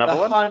 have you got another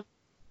one?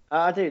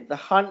 I do. The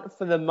Hunt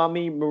for the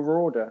Mummy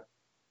Marauder.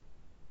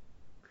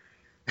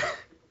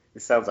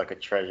 It sounds like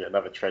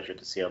another treasure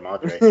to see on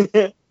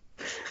Madre.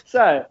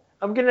 So,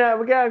 we're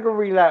gonna go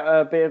read out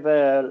a bit of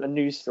a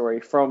news story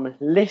from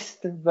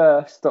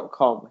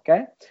listverse.com.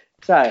 Okay,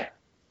 so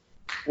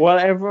While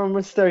everyone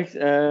was stoked,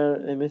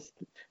 they missed.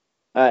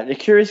 The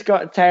curious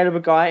tale of a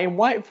guy in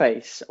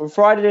whiteface. On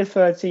Friday the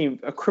 13th,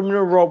 a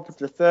criminal robbed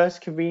the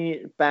First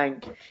Convenient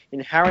Bank in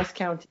Harris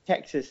County,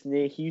 Texas,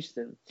 near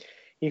Houston.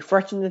 He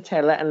threatened the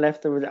teller and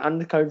left her with an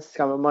undercoated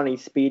scum of money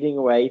speeding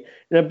away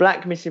in a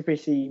black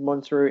Mitsubishi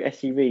Monteru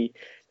SUV.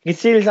 To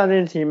conceal his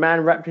identity, a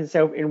man wrapped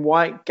himself in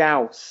white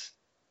gauze.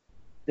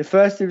 The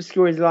first to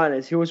obscure his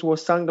liners, he also wore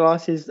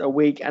sunglasses, a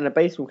wig, and a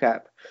baseball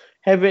cap.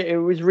 However, it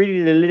was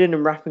really the linen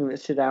and wrapping that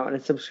stood out,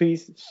 and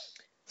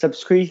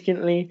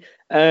subsequently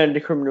earned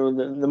the criminal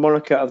the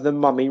moniker of the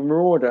Mummy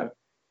Marauder.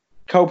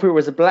 Culprit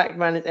was a black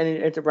man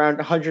at around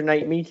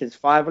 108 meters,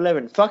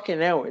 5'11". Fucking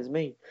hell, it's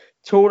me.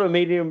 Tall and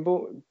medium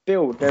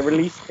build. They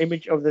released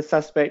image of the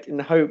suspect in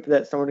the hope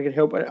that someone could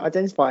help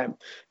identify him.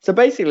 So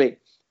basically,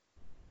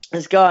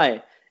 this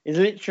guy is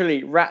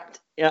literally wrapped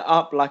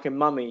up like a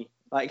mummy,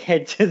 like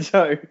head to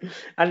toe,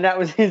 and that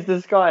was his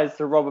disguise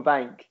to rob a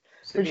bank.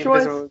 So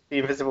the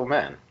invisible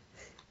man.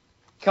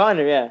 Kind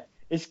of, yeah.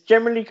 It's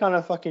generally kind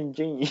of fucking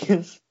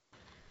genius.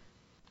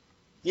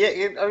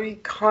 Yeah, I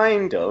mean,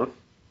 kind of,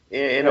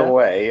 in a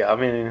way. I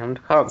mean, I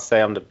can't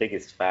say I'm the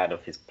biggest fan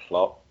of his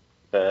plot,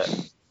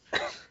 but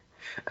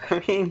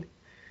I mean,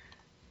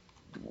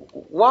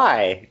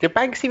 why? Do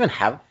banks even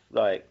have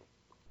like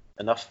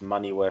enough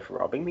money worth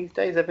robbing these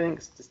days?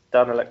 Everything's just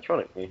done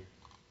electronically.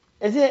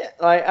 Is it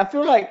like? I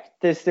feel like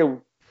there's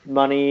still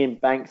money in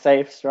bank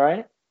safes,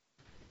 right?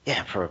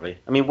 Yeah, probably.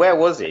 I mean, where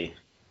was he?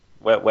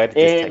 Where did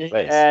this take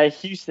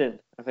place? Houston,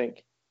 I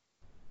think.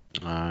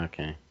 Oh,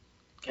 okay.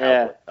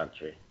 Cowboy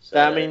country. So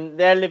I mean,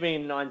 they're living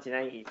in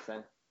 1980s,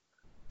 so.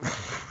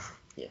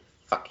 Yeah,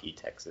 fuck you,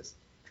 Texas.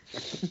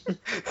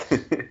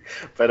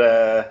 But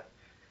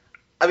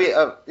I mean,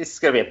 this is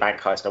gonna be a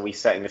bank heist. Are we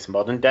setting this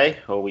modern day,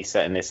 or are we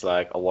setting this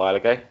like a while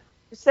ago?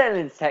 We're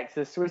settling in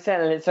Texas. We're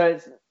settling it, so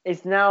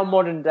it's now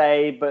modern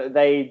day, but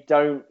they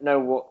don't know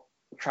what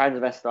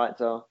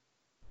transvestites are.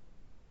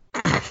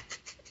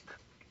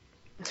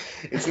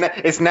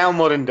 It's now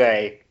modern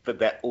day, but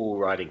they're all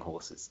riding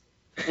horses.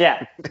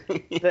 Yeah.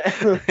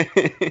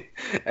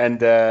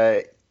 And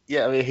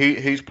yeah, I mean,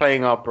 who's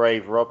playing our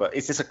brave Robert?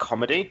 Is this a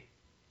comedy?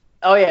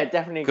 Oh yeah,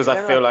 definitely. Because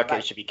I feel like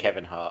it should be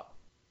Kevin Hart.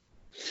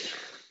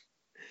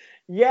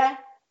 Yeah,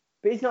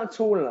 but he's not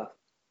tall enough.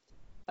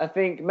 I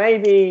think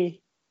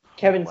maybe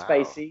Kevin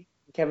Spacey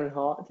and Kevin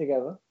Hart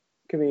together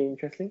could be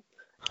interesting.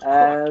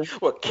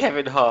 What,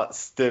 Kevin Hart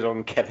stood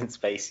on Kevin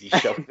Spacey's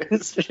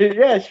shoulders?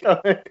 Yeah,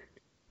 sure.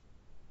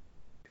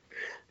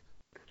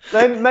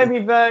 Maybe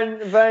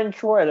Vern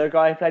Troyer, the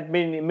guy who played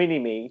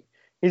Mini-Me,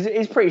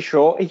 he's pretty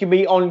short. He can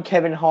be on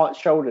Kevin Hart's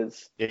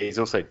shoulders. Yeah, he's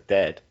also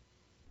dead.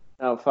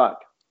 Oh,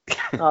 fuck.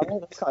 Oh,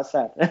 that's kind of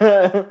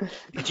sad.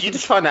 Did you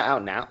just find that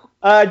out now?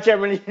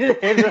 Generally.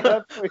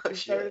 I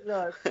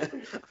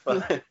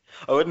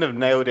wouldn't have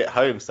nailed it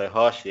home so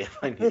harshly if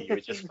I knew you were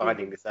just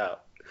finding this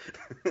out.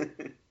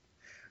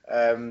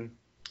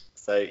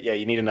 So, yeah,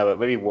 you need to know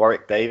maybe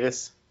Warwick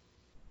Davis.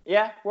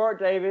 Yeah, Warwick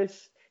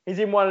Davis. He's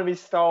in one of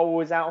his Star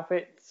Wars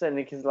outfits, and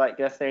because like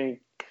that's the only.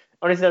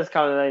 Honestly, that's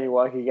kind of the only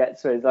work he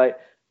gets. So he's like,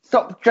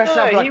 stop dressing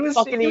up like a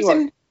fucking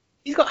Ewok.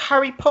 He's got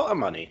Harry Potter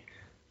money.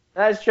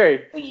 That's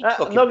true. I'm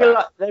not gonna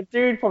lie, the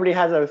dude probably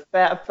has a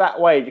fat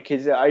wage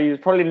because he was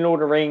probably in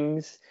Lord of the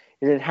Rings,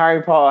 he's in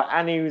Harry Potter,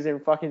 and he was in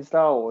fucking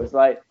Star Wars.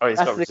 Like, he's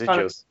got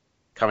residuals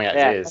coming out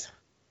his ears.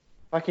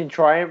 Fucking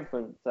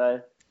triumphant.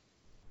 So.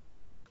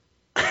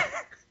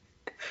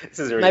 This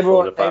is really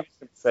falling apart.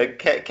 So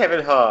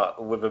Kevin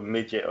Hart with a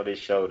midget on his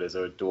shoulders,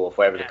 or a dwarf,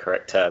 whatever the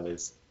correct term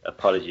is.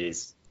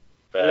 Apologies,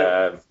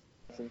 but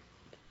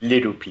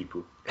little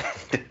people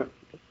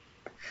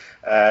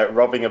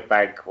robbing a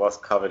bank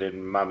whilst covered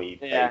in mummy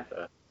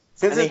paper.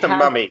 Since it's the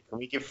Mummy, can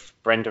we give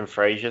Brendan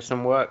Fraser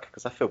some work?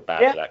 Because I feel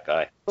bad for that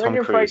guy.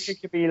 Brendan Fraser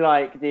could be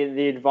like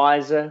the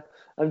advisor,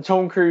 and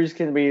Tom Cruise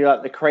can be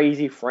like the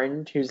crazy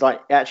friend who's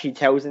like actually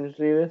tells him to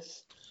do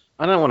this.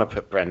 I don't want to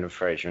put Brendan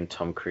Fraser and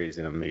Tom Cruise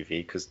in a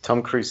movie because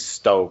Tom Cruise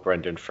stole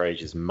Brendan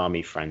Fraser's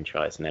Mummy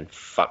franchise and then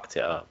fucked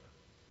it up.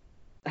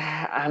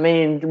 I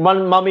mean,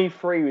 Mummy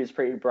 3 was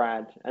pretty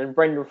bad, and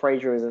Brendan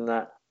Fraser was in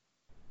that.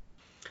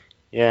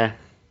 Yeah.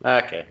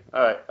 Okay.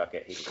 All right. Fuck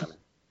it. He's coming.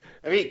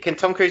 I mean, can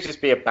Tom Cruise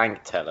just be a bank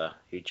teller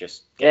who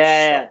just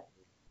gets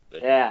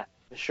shot? Yeah,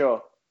 for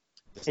sure.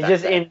 He's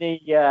just in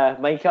the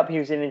makeup he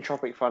was in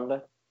Tropic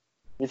Thunder.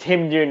 It's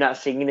him doing that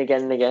singing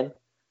again and again.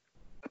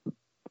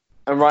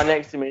 And right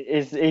next to me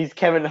is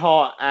Kevin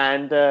Hart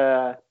and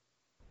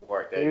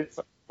Warwick Davis.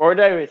 Warwick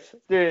Davis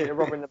doing it,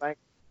 robbing the bank.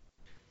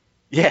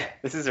 Yeah,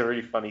 this is a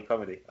really funny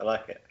comedy. I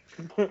like it.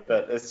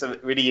 But there's some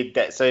really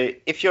in-depth. So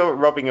if you're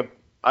robbing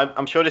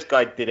I'm sure this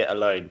guy did it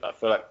alone, but I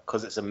feel like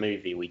because it's a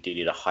movie, we do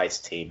need a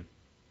heist team.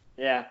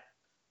 Yeah.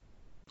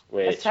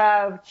 Let's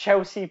have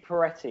Chelsea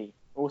Peretti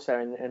also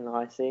in the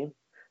heist team.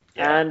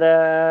 Yeah. And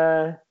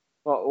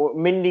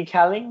Mindy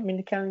Kaling?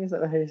 Mindy Kaling, is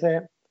that how you say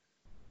it?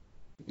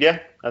 Yeah,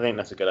 I think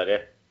that's a good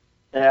idea.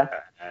 Yeah.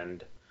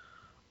 And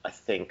I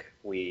think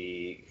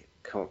we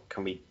can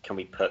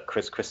we put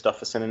Chris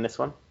Christopherson in this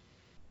one?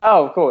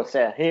 Oh, of course,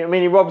 yeah. He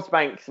robs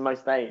banks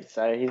most days,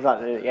 so he's like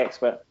the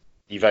expert.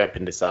 You've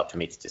opened this up for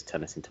me to just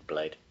turn this into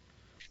Blade.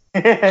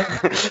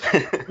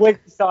 Where's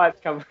the sides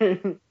come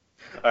from?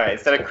 All right,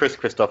 instead of Chris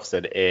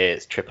Christopherson,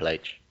 it's Triple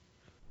H.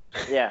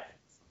 Yeah.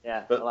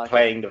 But like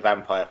playing the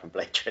vampire from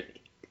Blade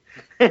Trinity.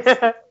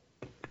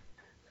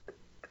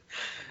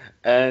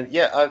 And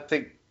yeah, I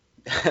think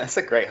that's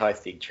a great high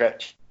scene.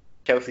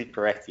 Chelsea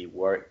Peretti,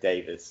 Warwick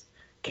Davis,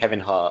 Kevin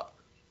Hart,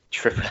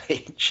 Triple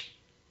H.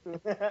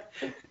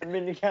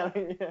 Mindy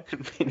Kaling, yeah.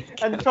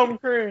 And Tom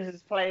Cruise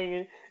is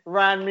playing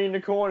randomly in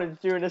the corners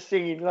doing a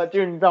scene, like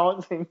doing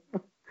dancing.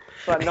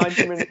 For like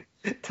 90 minutes.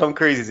 Tom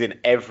Cruise is in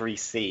every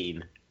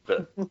scene,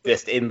 but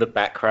just in the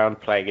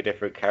background playing a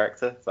different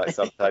character. It's like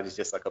sometimes it's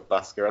just like a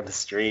busker on the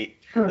street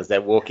as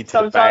they're walking to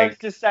the bank. Sometimes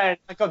just saying,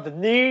 I got the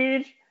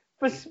need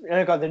for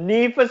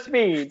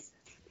speed.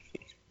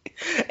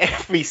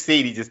 Every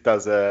scene he just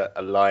does a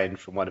line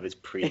from one of his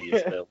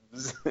previous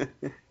films.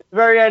 The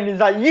very end is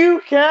like,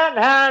 you can't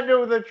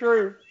handle the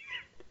truth.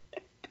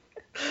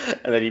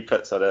 And then he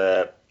puts on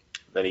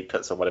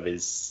one of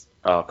his,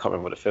 I can't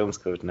remember what the film's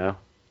called now.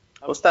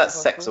 What's that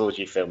sex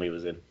orgy film he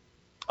was in?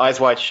 Eyes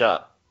Wide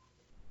Shut.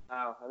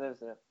 Oh, I never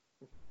seen it.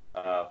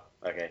 Oh,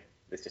 okay.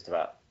 It's just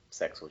about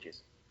sex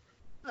orgies.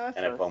 That's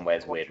And everyone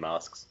wears weird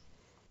masks.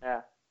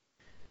 Yeah.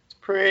 It's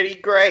pretty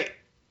great.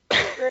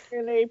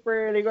 Really,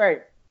 pretty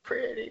great.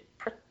 Pretty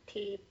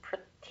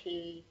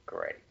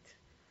great.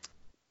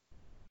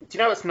 Do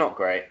you know what's not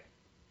great?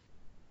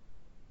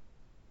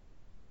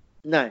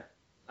 No.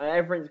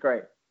 Everything's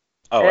great.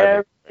 Oh,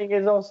 everything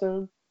is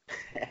awesome.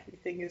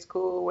 Everything is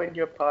cool when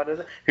you're part of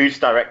it. Who's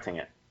directing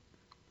it?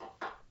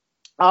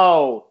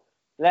 Oh,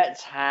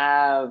 let's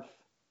have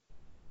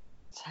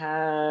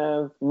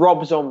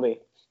Rob Zombie.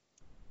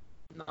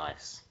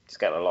 Nice. Just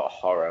getting a lot of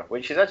horror,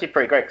 which is actually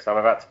pretty great because I'm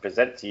about to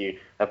present to you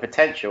a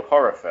potential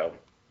horror film.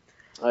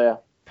 Oh, yeah.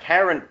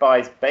 Parent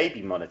buys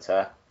baby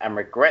monitor and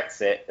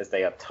regrets it as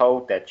they are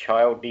told their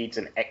child needs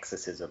an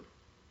exorcism.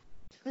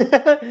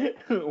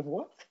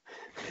 What?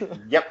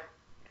 Yep.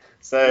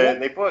 So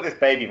they bought this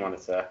baby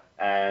monitor,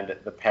 and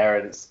the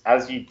parents,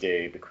 as you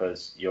do,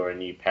 because you're a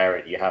new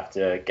parent, you have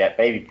to get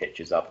baby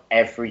pictures up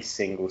every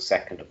single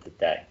second of the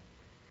day.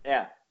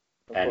 Yeah.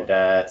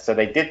 And so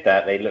they did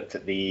that. They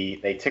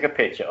took a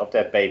picture of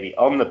their baby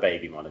on the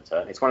baby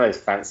monitor. It's one of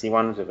those fancy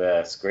ones with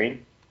a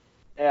screen.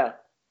 Yeah.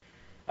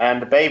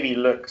 And the baby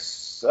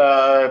looks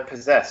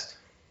possessed.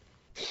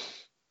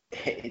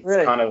 It's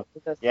really? kind of,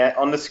 yeah,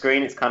 on the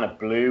screen it's kind of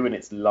blue and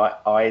its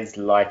eyes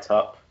light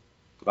up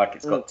like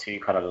it's got two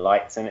kind of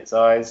lights in its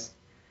eyes.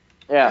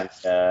 Yeah.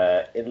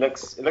 And, it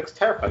looks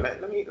terrifying.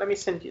 Let me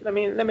send you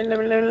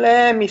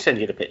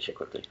the picture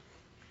quickly.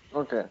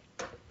 Okay.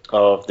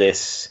 Of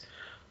this,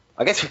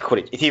 I guess we call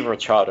it. It's either a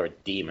child or a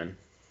demon,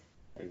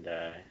 and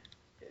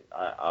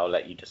I'll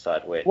let you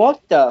decide which.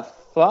 What the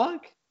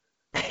fuck?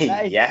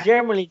 That is Yeah.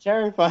 generally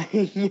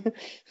terrifying.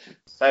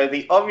 So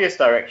the obvious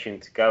direction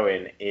to go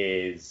in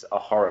is a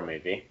horror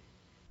movie.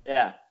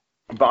 Yeah.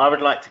 But I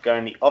would like to go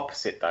in the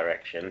opposite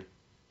direction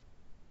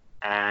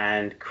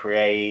and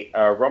create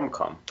a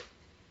rom-com.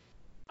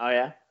 Oh,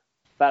 yeah?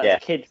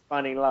 About kids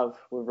finding love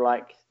with,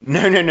 like...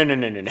 No. I'm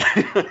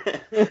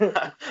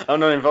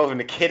not involving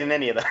the kid in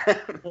any of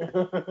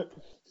that.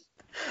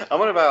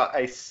 I'm on about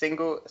a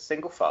single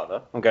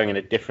father. I'm going in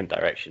a different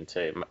direction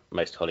to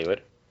most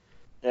Hollywood.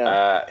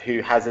 Yeah.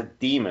 Who has a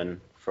demon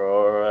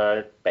for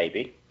a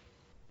baby.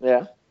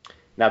 Yeah.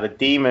 Now, the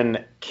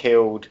demon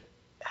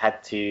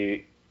had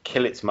to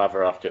kill its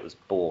mother after it was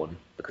born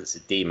because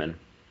it's a demon.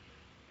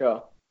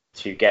 Sure.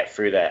 To get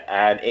through there.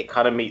 And it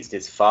kind of meets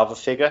this father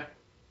figure,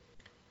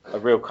 a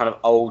real kind of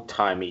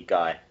old-timey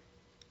guy.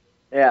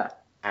 Yeah.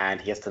 And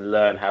he has to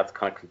learn how to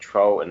kind of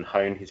control and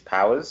hone his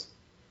powers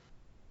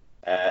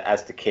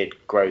as the kid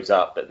grows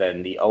up. But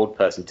then the old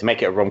person, to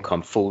make it a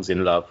rom-com, falls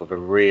in love with a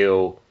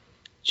real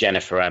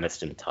Jennifer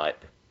Aniston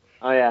type.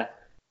 Oh, yeah.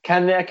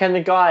 Can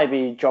the guy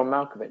be John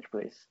Malkovich,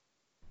 please?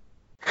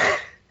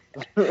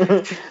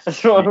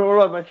 That's what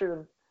all of my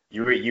children.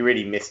 You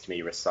really missed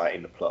me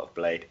reciting the plot of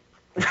Blade.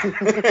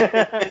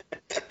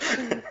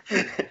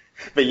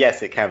 But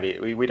yes, it can be.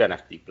 We don't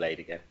have to do Blade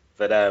again.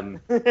 But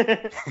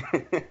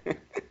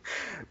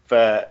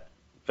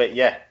but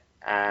yeah,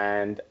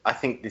 and I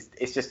think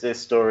it's just a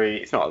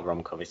story. It's not a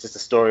rom-com. It's just a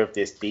story of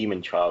this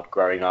demon child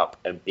growing up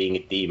and being a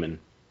demon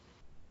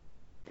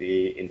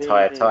the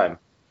entire time.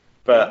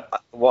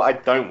 But what I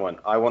don't want,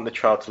 I want the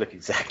child to look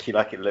exactly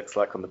like it looks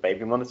like on the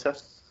baby monitor.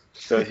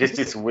 So it's just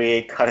this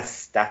weird kind of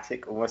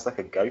static, almost like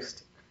a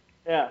ghost.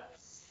 Yeah.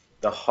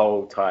 The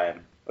whole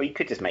time. Or you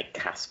could just make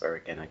Casper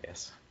again, I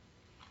guess.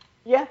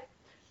 Yeah.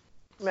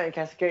 Make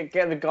Casper.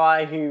 Get the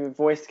guy who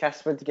voiced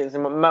Casper to get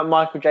some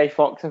Michael J.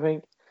 Fox, I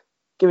think.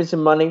 Give him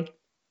some money.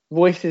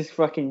 Voice his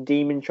fucking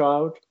demon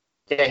child.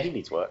 Yeah, he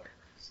needs work.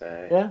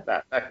 So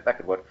yeah. that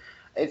could work.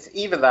 It's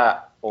either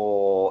that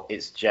or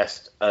it's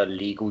just a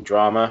legal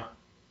drama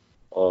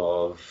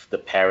of the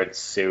parents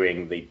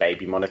suing the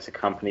baby monitor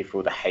company for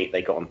all the hate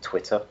they got on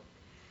Twitter.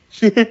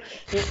 One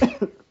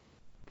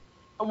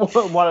of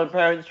the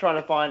parents trying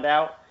to find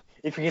out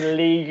if he can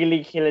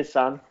legally kill his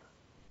son.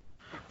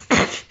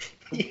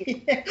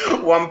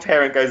 One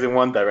parent goes in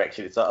one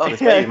direction. It's like, oh, this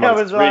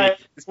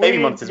baby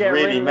monitor's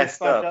really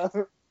messed up.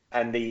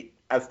 And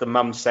as the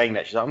mum's saying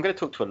that, she's like, I'm going to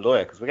talk to a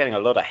lawyer because we're getting a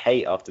lot of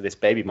hate after this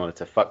baby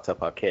monitor fucked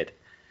up our kid.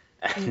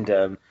 And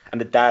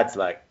the dad's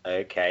like,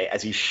 okay,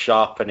 as he's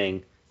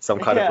sharpening some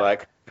kind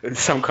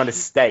of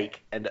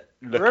steak and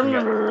looking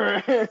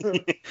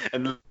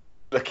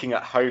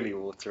at holy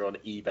water on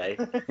eBay.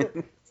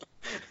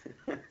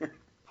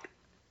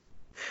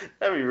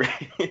 That'd be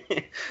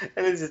really...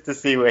 And it's just to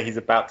see where he's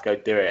about to go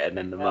do it, and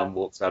then the mum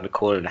walks around the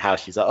corner in the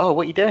house. She's like, "Oh,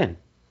 what are you doing?"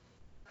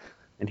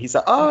 And he's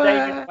like, "Oh."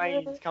 David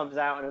Blaine comes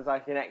out and is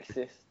like an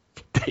exorcist.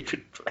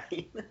 David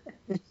Blaine.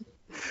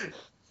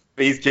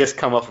 But he's just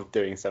come off of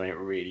doing something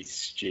really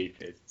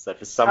stupid. So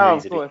for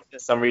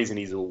some reason,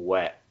 he's all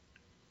wet.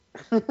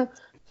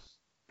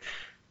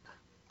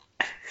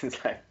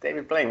 It's like,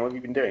 David Blaine, what have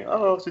you been doing?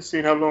 Oh, I was just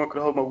seeing how long I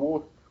could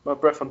hold my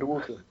breath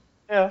underwater.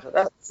 Yeah,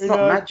 that's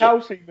not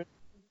magic.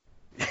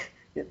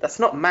 Yeah, that's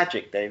not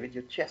magic, David.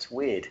 You're just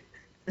weird.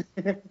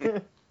 Do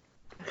you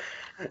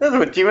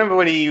remember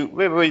when he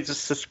was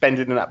just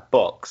suspended in that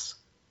box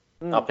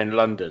up in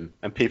London,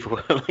 and people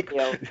were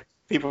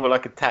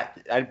like attached,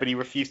 but he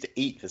refused to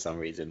eat for some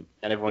reason,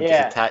 and everyone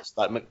just attached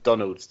like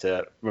McDonald's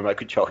to remote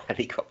control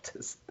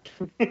helicopters,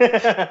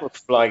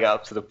 flying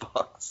up to the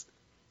box.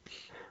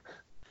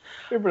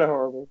 People are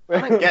horrible.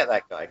 I don't get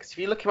that guy, because if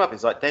you look him up,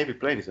 it's like David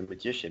Blaine is a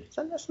magician.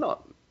 So that's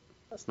not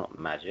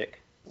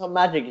magic. It's not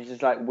magic. It's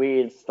just like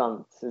weird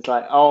stunts. It's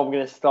like, oh, I'm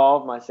gonna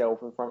starve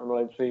myself in front of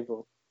loads of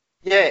people.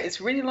 Yeah, it's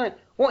really like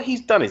what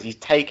he's done is he's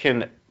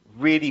taken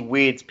really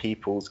weird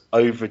people's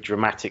over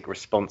dramatic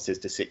responses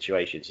to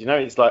situations. You know,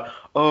 it's like,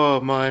 oh,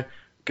 my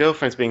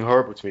girlfriend's being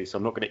horrible to me, so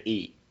I'm not going to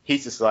eat.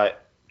 He's just like,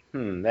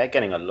 they're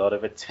getting a lot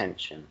of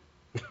attention.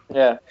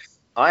 Yeah.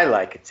 I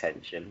like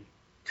attention.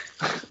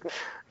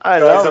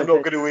 I'm not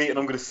going to eat and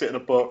I'm going to sit in a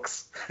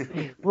box.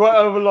 Right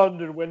over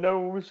London where no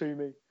one will see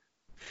me.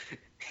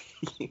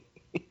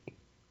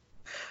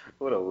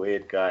 What a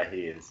weird guy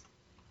he is.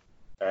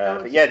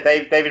 But yeah,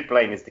 David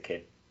Blaine is the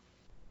kid.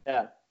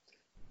 Yeah.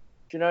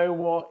 Do you know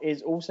what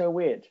is also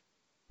weird?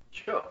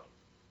 Sure.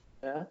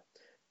 Yeah.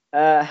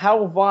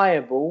 How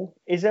viable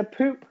is a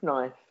poop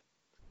knife?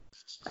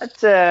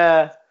 That's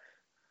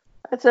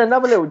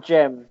another little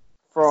gem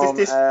from.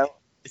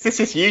 Is this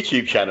his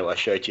YouTube channel I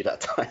showed you that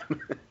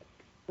time?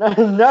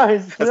 No,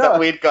 it's not. That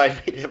weird guy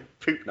made a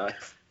poop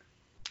knife.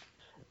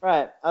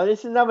 Right. This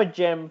is another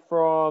gem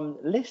from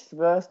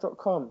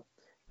listverse.com.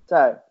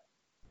 So,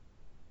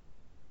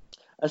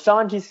 a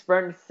scientist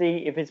experiment to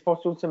see if it's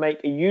possible to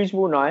make a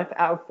usable knife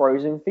out of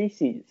frozen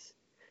feces.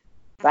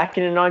 Back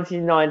in the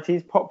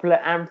 1990s, popular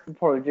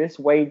anthropologist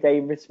Wade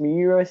Davis from the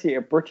University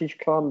of British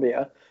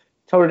Columbia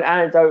told an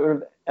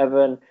anecdote of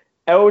an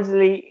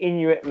elderly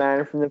Inuit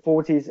man from the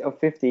 40s or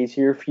 50s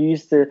who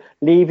refused to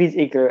leave his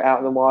igloo out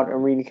in the wild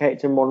and relocate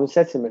to a modern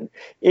settlement.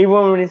 Even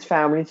when his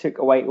family took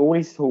away all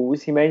his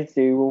tools, he made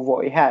do with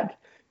what he had.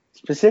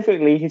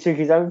 Specifically, he took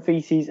his own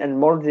feces and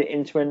molded it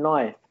into a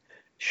knife,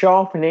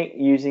 sharpening it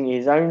using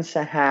his own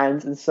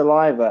hands and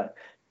saliva.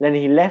 Then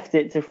he left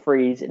it to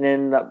freeze and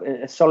ended up in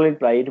a solid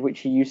blade,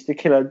 which he used to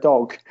kill a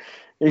dog.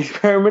 The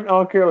experiment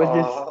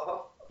archaeologist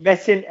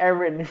Metin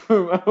Erin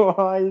from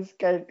Ohio's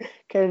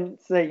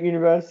Kent State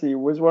University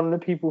was one of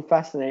the people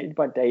fascinated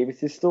by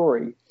Davis's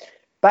story.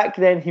 Back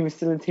then, he was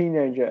still a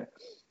teenager,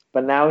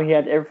 but now he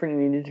had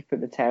everything he needed to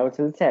put the tale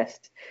to the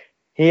test.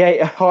 He ate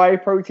a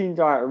high-protein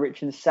diet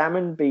rich in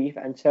salmon, beef,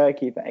 and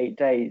turkey for 8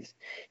 days.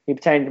 He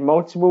obtained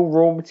multiple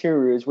raw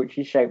materials which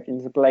he shaped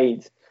into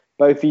blades,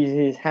 both using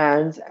his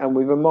hands and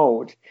with a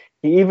mold.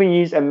 He even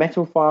used a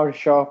metal file to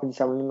sharpen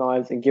some of the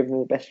knives and give them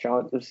the best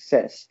chance of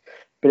success.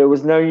 But it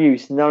was no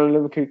use. None of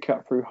them could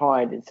cut through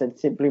hide, instead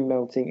simply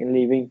melting and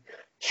leaving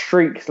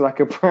streaks like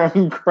a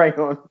brown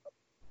crayon.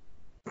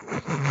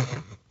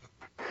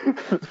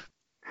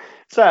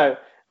 So,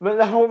 but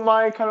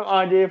my kind of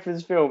idea for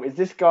this film is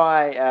this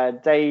guy,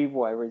 Dave,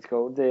 whatever he's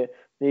called, the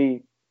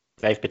Dave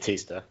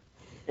Bautista.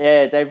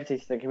 Yeah, Dave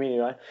Bautista,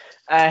 comedian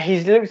guy.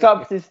 He's looked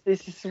up this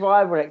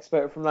survival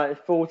expert from like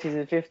the 40s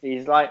and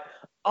 50s. Like,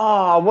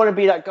 I want to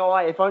be that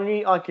guy. If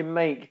only I can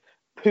make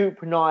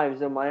poop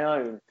knives on my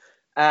own.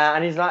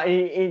 And he's like,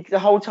 he the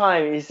whole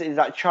time he's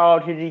like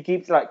childhood. He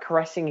keeps like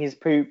caressing his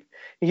poop.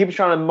 He keeps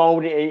trying to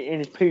mold it in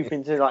his poop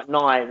into like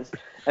knives.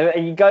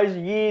 And he goes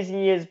years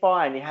and years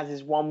by, and he has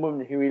this one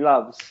woman who he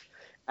loves.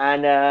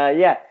 And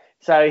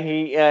so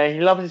he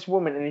loves this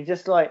woman, and he's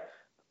just like,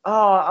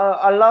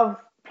 I love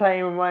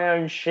playing with my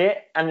own shit.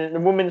 And the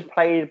woman's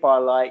played by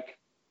like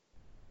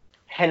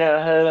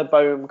Helena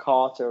Bonham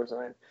Carter or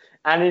something.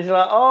 And he's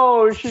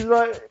like, she's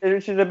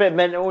a bit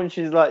mental, and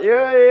she's like,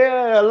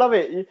 yeah, I love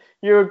it.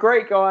 You're a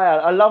great guy.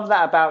 I love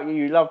that about you.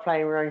 You love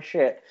playing with your own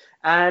shit.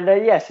 And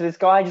so this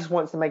guy just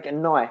wants to make a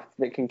knife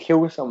that can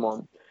kill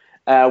someone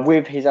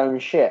with his own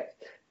shit.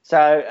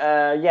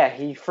 So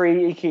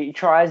he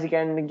tries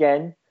again and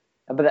again.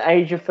 And by the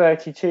age of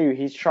 32,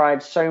 he's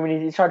tried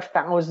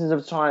thousands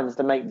of times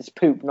to make this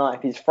poop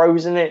knife. He's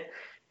frozen it.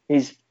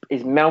 He's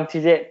He's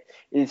melted it.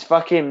 He's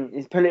put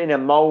it in a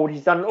mold.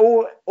 He's done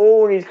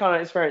all these kind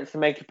of experiments to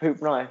make a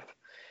poop knife,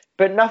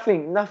 but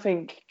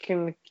nothing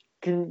can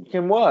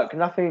work.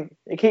 Nothing.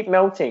 They keep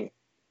melting.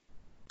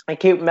 They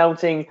keep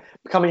melting,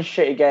 becoming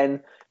shit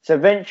again. So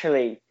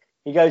eventually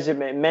he goes a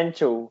bit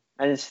mental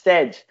and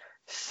instead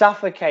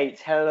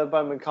suffocates Helena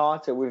Bonham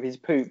Carter with his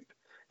poop.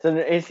 So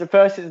it's the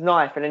first his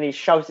knife and then he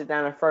shoves it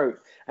down her throat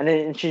and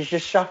then she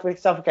just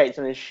suffocates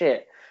on his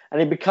shit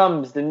and he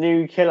becomes the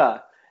new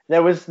killer.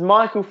 There was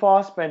Michael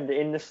Fassbender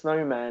in The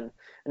Snowman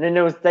and then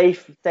there was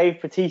Dave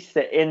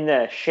Bautista in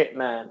The Shit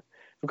Man.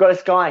 We've got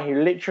this guy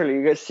who literally,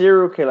 we've got a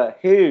serial killer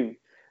who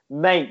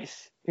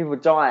makes people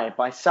die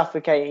by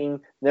suffocating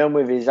them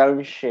with his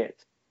own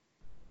shit.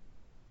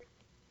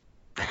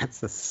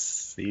 That's a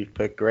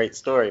super great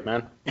story,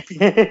 man.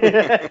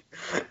 I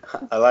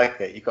like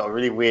it. You've got a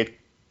really weird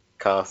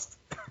cast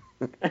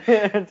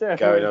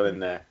going on in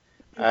there.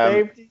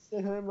 Dave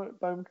Bautista,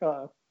 Bonham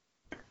Carter.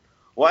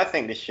 What I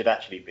think this should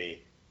actually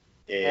be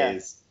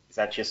is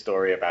actually a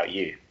story about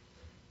you.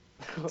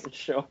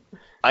 Sure.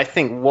 I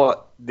think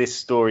what this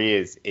story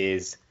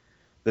is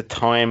the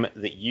time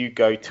that you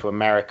go to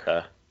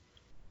America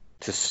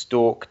to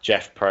stalk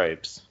Jeff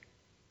Probst.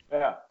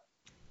 Yeah.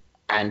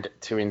 And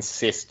to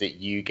insist that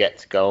you get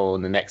to go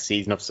on the next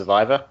season of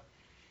Survivor.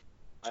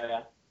 Oh,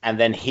 yeah. And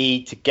then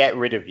to get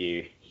rid of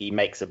you, he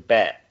makes a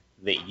bet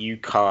that you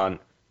can't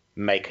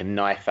make a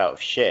knife out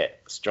of shit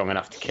strong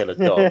enough to kill a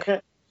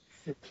dog.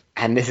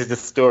 And this is the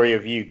story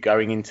of you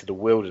going into the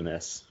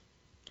wilderness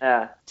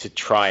to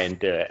try and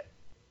do it.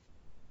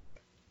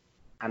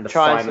 And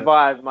and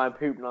survive my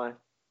poop knife.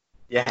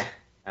 Yeah,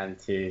 and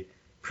to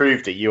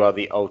prove that you are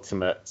the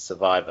ultimate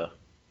survivor.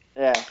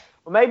 Yeah.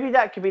 Well, maybe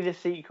that could be the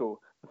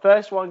sequel. The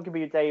first one could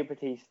be Dave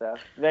Bautista.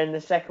 Then the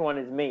second one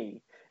is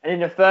me. And in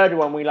the third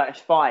one, we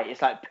fight.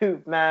 It's like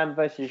Poop Man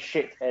versus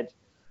Shithead.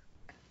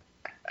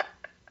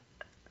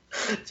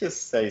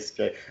 Just so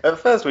straight. At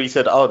first, when you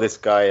said, "Oh, this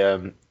guy,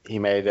 he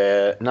made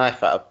a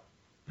knife out of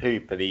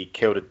poop and he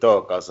killed a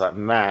dog," I was like,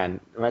 "Man,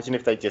 imagine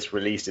if they just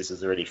released this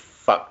as a really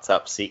fucked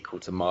up sequel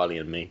to Marley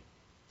and Me."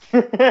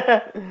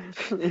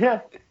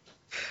 Yeah.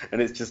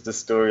 And it's just a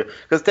story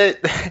because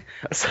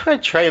I saw a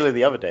trailer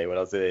the other day when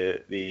I was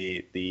at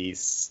the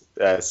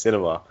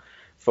cinema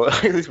for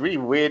this really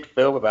weird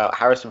film about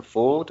Harrison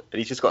Ford, and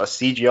he's just got a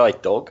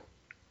CGI dog.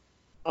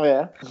 Oh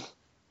yeah.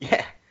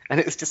 Yeah,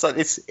 and it's just like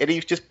this, and he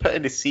was just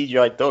putting this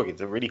CGI dog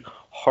into really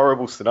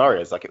horrible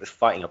scenarios, like it was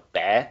fighting a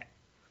bear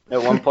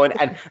at one point,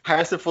 and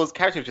Harrison Ford's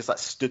character was just like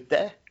stood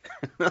there.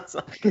 And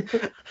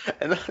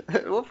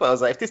at one point I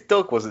was like, if this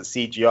dog wasn't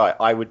CGI,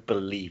 I would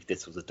believe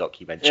this was a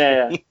documentary.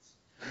 Yeah.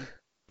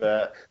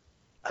 But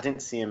I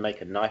didn't see him make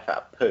a knife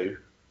out of poo.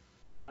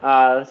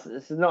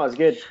 This is not as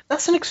good.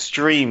 That's an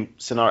extreme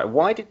scenario.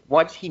 Why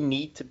did he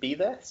need to be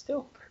there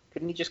still?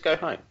 Couldn't he just go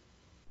home?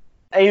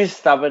 He was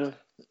stubborn.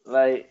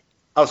 So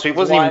he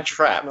wasn't even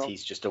trapped.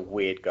 He's just a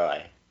weird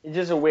guy. He's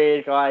just a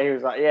weird guy who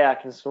was like, yeah,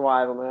 I can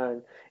survive on my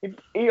own.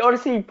 He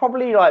honestly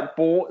probably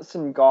bought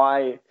some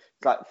guy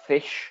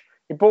fish.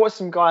 He bought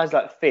some guys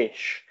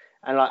fish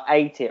and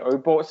ate it, or he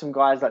bought some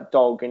guys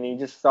dog and he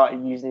just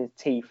started using his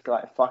teeth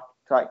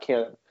to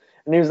kill him.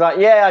 And he was like,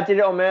 yeah, I did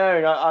it on my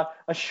own.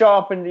 I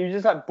sharpened. He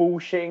was just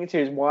bullshitting to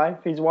his wife.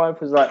 His wife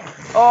was like,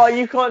 oh,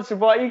 you can't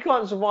survive. You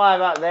can't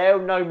survive out there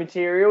with no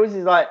materials.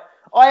 He's like,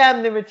 I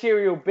am the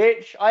material,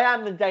 bitch. I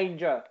am the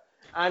danger.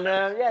 And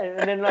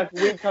and then a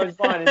week goes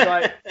by and he's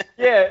like,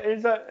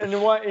 and the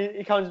wife,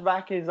 he comes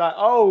back and he's like,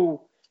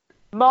 oh,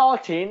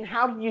 Martin,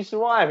 how did you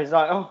survive? He's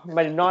like, oh, I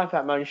made a knife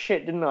out of my own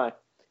shit, didn't I?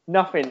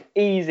 Nothing.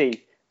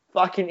 Easy.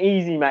 Fucking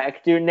easy, mate. I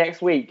could do it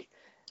next week.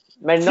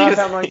 Made a knife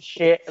out of my own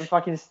shit and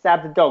fucking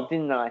stabbed the dog,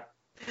 didn't I?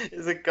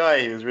 There's a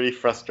guy who was really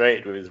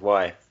frustrated with his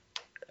wife.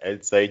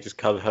 And so he just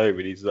comes home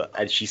and he's like,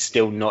 and she's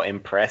still not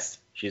impressed.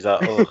 She's like,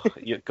 oh,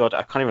 God,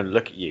 I can't even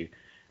look at you.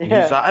 And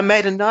he's like, I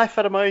made a knife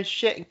out of my own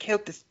shit and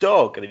killed this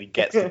dog. And then he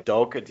gets the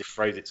dog and just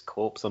throws its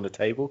corpse on the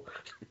table.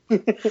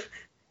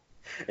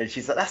 And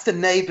she's like, that's the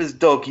neighbour's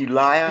dog, you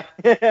liar.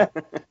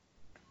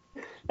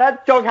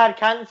 That dog had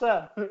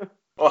cancer.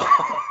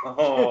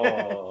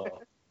 Oh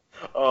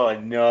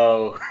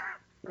no.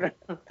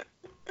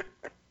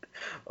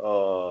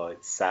 Oh,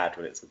 it's sad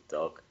when it's a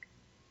dog.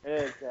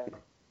 It is,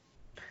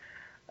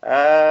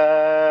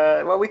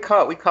 well, we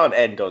can't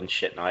end on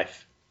shit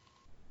knife.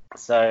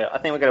 So I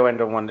think we're going to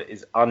end on one that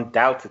is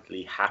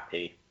undoubtedly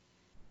happy,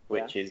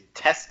 which is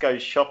Tesco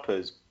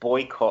shoppers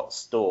boycott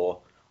store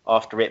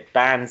after it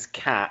bans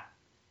cat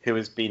who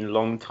has been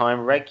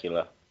long-time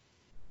regular.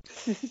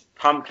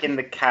 Pumpkin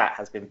the cat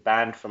has been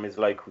banned from his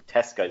local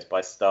Tesco's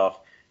by staff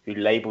who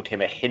labelled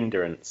him a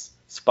hindrance,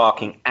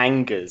 sparking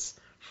angers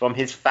from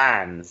his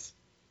fans.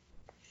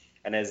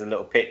 And there's a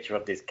little picture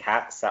of this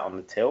cat sat on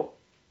the till.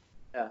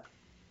 Yeah.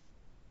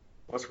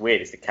 What's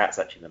weird is the cat's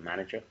actually the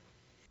manager.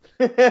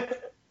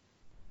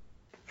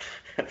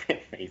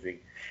 Amazing.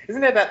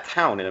 Isn't there that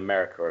town in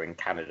America or in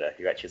Canada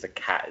who actually has a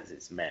cat as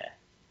its mayor?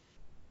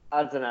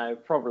 I don't know,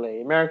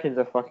 probably. Americans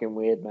are fucking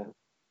weird, man.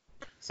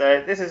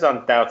 So this is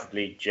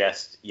undoubtedly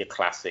just your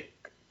classic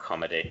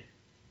comedy.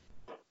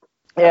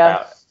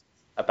 Yeah.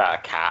 about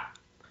a cat.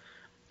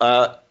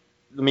 I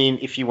mean,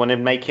 if you want to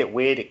make it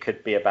weird, it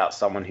could be about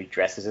someone who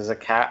dresses as a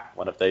cat,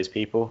 one of those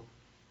people.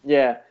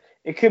 Yeah.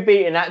 It could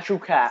be an actual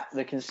cat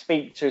that can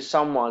speak to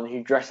someone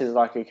who dresses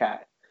like a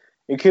cat.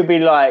 It could be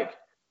like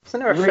Isn't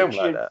there a film like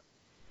Richard. that?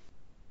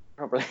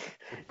 Probably.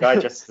 Guy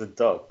dresses as a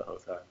dog the whole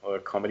time, or a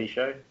comedy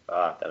show?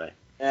 I don't know.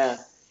 Yeah.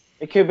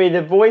 It could be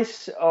the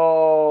voice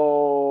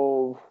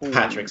of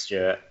Patrick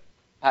Stewart.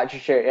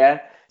 Patrick Stewart,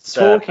 yeah.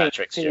 Sir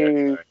Patrick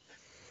Stewart.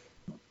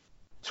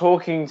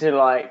 Talking to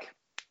like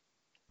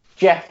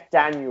Jeff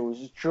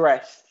Daniels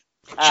dressed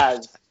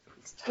as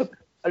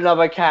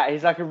another cat.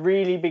 He's like a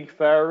really big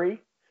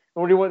furry.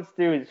 All he wants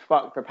to do is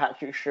fuck the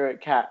Patrick Stewart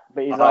cat,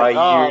 but he's like,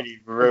 you really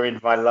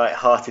ruined my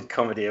light-hearted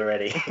comedy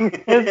already. He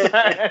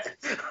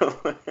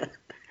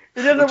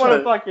doesn't want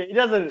to fuck it. He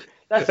doesn't.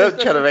 I'm trying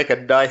to make a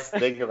nice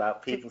thing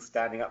about people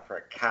standing up for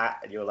a cat,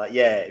 and you're like,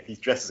 yeah, if he's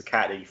dressed as a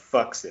cat, then he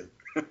fucks him.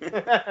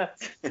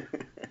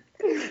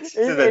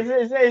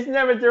 It's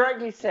never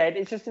directly said.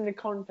 It's just in the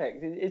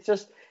context. It's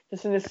just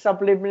in the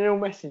subliminal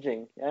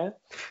messaging. Yeah.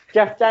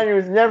 Jeff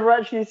Daniels never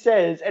actually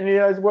says any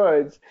of those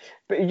words,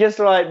 but he just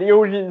like the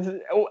audience,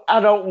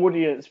 adult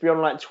audience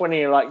beyond like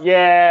 20, are like,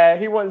 yeah,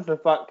 he wants to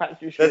fuck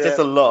Patrick Stewart. There's just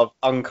a lot of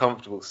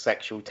uncomfortable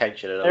sexual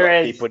tension, and a lot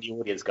of people in the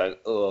audience going,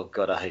 "Oh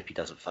God, I hope he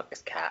doesn't fuck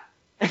this cat."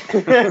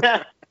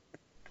 That'd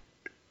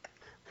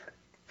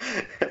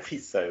be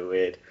so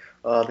weird.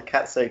 Oh, the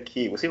cat's so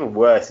cute. What's even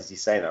worse is you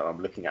saying that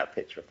I'm looking at a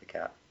picture of the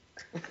cat.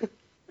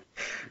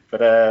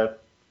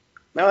 But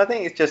no, I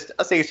think it's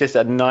just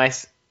a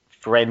nice,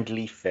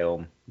 friendly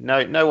film.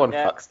 No one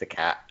fucks the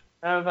cat.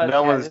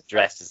 No one's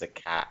dressed as a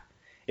cat.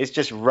 It's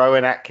just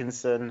Rowan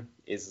Atkinson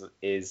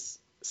is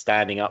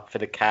standing up for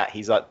the cat.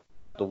 He's like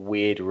the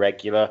weird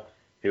regular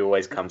who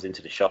always comes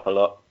into the shop a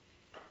lot,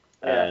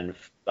 and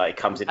like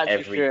comes in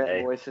every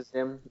day. Voices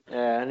him,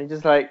 and he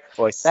just like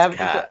voices the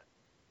cat.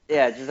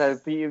 Just a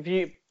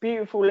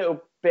beautiful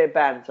little bit of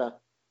banter.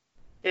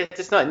 It's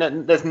just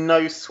there's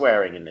no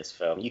swearing in this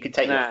film. You could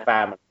take your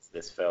family to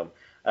this film.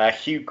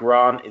 Hugh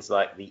Grant is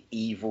like the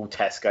evil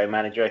Tesco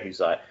manager who's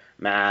like,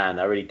 man,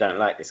 I really don't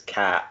like this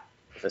cat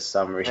for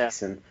some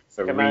reason,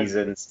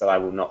 reasons that I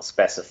will not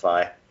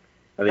specify.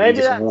 And then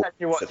maybe that's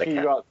actually what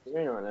Hugh Grant's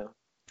doing right now.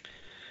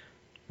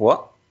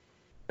 What?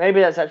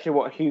 Maybe that's actually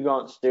what Hugh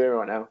Grant's doing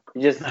right now.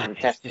 He's just a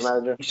Tesco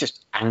manager. He's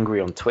just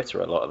angry on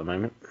Twitter a lot at the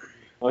moment.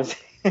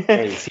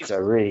 He's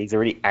a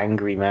really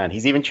angry man.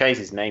 He's even changed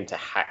his name to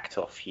Hacked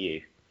Off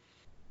Hugh.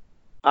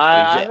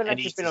 I haven't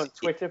actually been on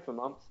Twitter for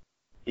months.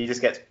 He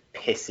just gets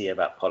pissy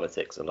about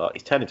politics a lot.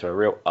 He's turned into a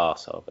real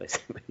arsehole,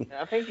 basically.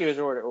 I think he was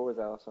always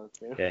an arsehole.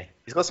 Yeah.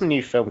 He's got some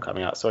new film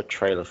coming out. I saw a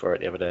trailer for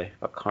it the other day.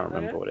 I can't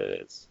remember what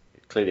it is.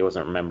 It clearly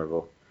wasn't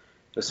memorable.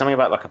 It was something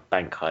about like a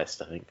bank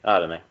heist, I think. I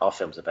don't know. Our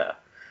films are better.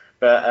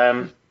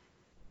 But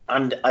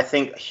and I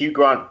think Hugh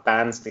Grant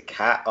bans the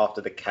cat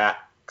after the cat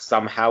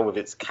somehow with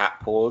its cat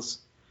paws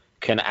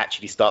can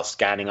actually start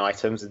scanning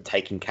items and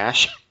taking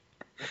cash.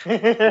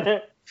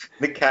 The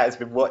cat has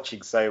been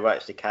watching so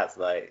much. The cat's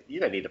like, you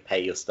don't need to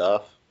pay your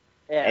staff.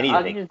 Yeah, anything.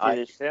 I can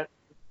do this shit.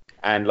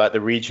 And like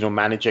the regional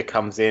manager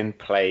comes in,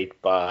 played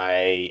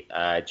by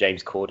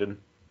James Corden,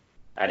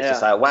 and it's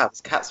just like, wow,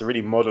 this cat's a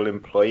really model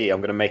employee. I'm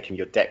going to make him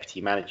your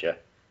deputy manager.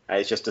 And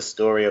it's just a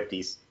story of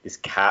this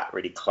cat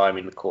really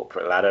climbing the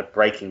corporate ladder,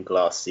 breaking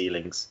glass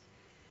ceilings,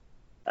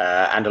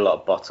 and a lot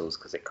of bottles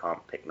because it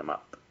can't pick them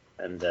up.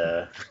 And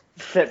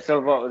flips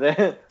on the bottom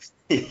there.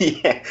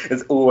 Yeah,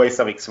 there's always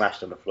something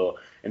smashed on the floor.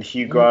 And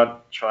Hugh Grant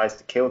tries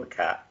to kill the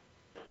cat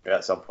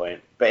at some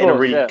point, but in a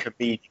really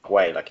comedic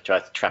way. Like he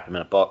tries to trap him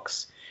in a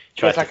box.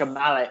 It's like a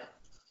mallet.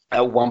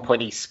 At one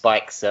point, he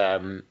spikes his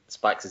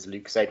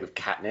Lucozade with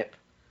catnip,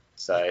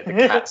 so the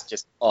cat's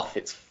just off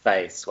its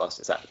face whilst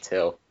it's at the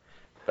till.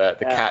 But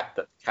the cat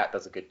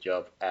does a good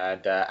job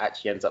and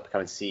actually ends up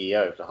becoming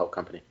CEO of the whole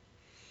company.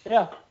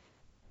 Yeah,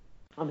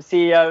 I'm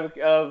CEO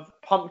of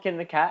Pumpkin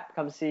the cat.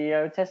 Becomes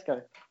CEO of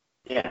Tesco.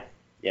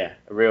 Yeah,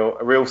 a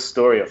real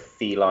story of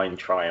feline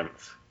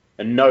triumph,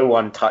 and no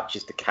one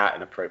touches the cat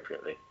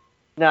inappropriately.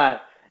 No,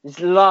 it's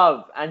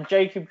love, and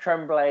Jacob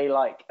Tremblay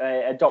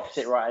adopts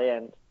it right at the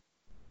end.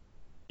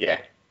 Yeah,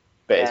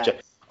 but it's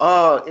just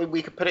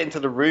we could put it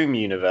into the Room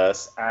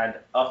universe, and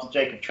after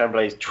Jacob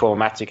Tremblay's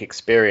traumatic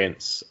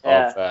experience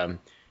of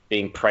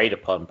being preyed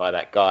upon by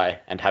that guy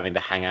and having to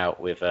hang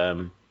out with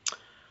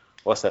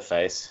what's her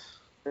face?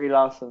 Brie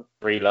Larson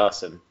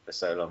for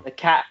so long. The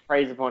cat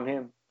preys upon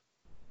him.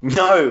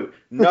 No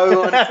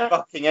one is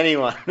fucking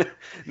anyone.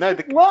 No,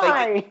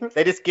 why?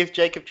 They just give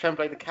Jacob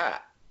Tremblay the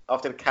cat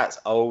after the cat's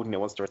old and it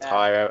wants to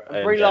retire.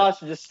 And Brie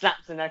Larson just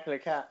slaps the neck of the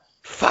cat.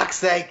 Fuck's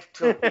sake,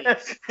 leave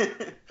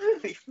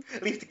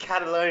the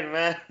cat alone,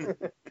 man.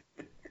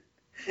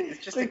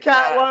 It's just the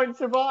cat won't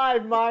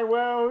survive my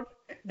world.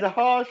 It's a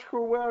harsh,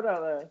 cruel world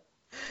out there.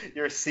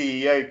 You're a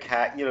CEO,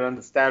 cat. You don't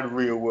understand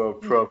real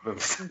world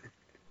problems.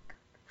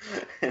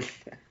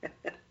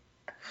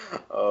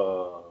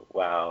 Oh,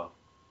 wow.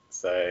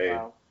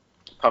 So,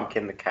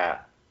 Pumpkin the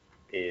cat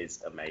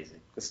is amazing.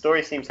 The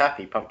story seems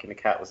happy. Pumpkin the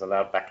cat was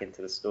allowed back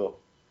into the store.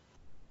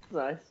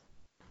 Nice.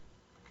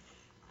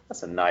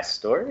 That's a nice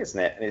story, isn't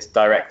it? And it's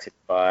directed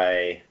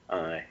by, I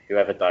don't know,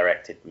 whoever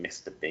directed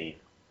Mr. Bean.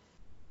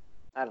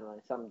 I don't know,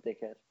 some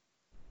dickhead.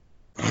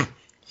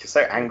 You're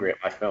so angry at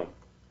my film.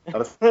 I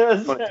just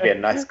want it to be a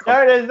nice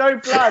No, there's no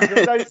blood,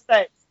 there's no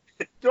sex.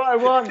 That's what I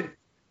want.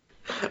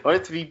 I want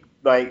it to be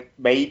like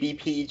maybe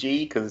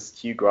PG because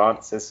Hugh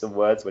Grant says some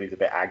words when he's a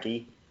bit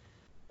aggy.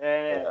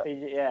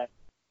 Yeah.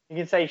 You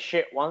can say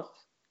shit once.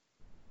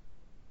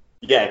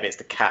 Yeah, but it's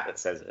the cat that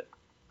says it.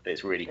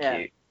 It's really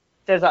cute.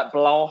 It says like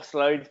blast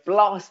loads,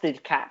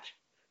 blasted cat.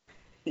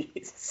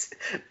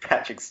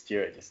 Patrick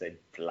Stewart just saying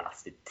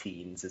blasted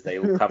teens as they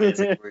all come in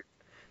as a group.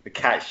 The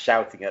cat's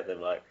shouting at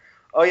them like,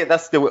 oh yeah,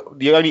 that's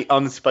the only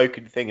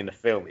unspoken thing in the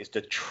film is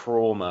the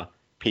trauma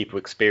people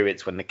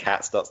experience when the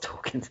cat starts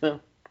talking to them.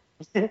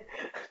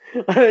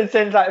 It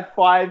sends like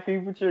 5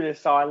 people to the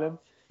asylum.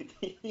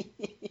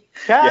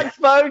 Cat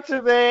spoke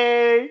to me.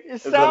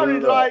 It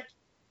sounded like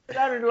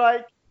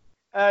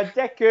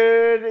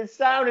Deckard. It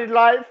sounded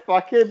like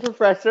fucking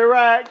Professor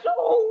X.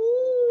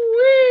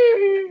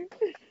 Oh,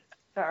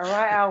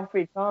 alright,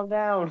 Alfie, calm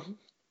down.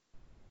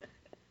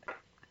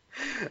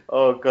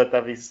 Oh god,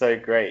 that'd be so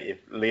great if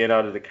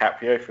Leonardo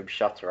DiCaprio from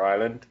Shutter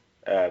Island,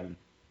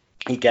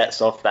 he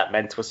gets off that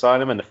mental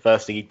asylum and the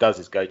first thing he does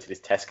is go to this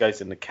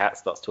Tesco's and the cat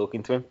starts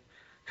talking to him.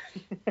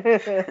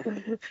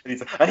 He's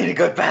like, I need to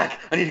go back.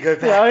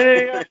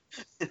 Yeah,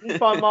 He's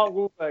by Mark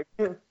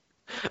Wahlberg.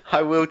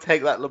 I will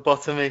take that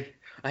lobotomy.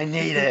 I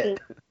need it.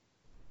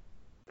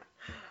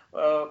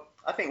 Well,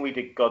 I think we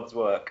did God's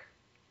work.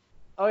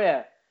 Oh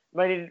yeah,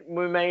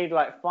 we made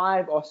like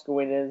 5 Oscar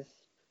winners.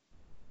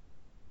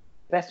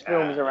 Best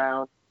films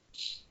around.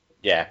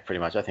 Yeah, pretty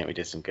much. I think we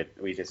did some good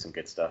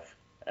stuff.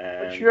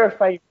 What's your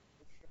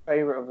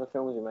favorite of the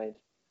films we made?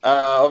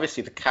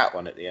 Obviously the cat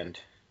one at the end.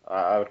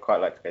 I would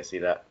quite like to go see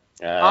that.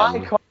 I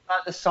quite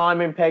like the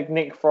Simon Pegg,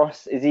 Nick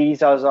Frost, Aziz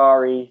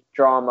Ansari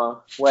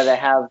drama where they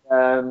have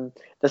the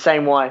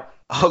same wife.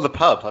 Oh, the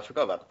pub. I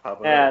forgot about the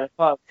pub. Yeah, the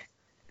pub.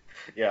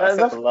 Yeah, I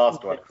said the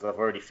last one because I've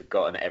already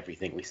forgotten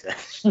everything we said.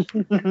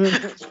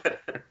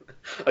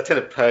 I tend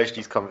to purge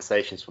these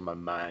conversations from my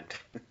mind.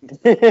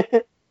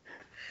 But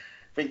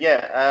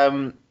yeah,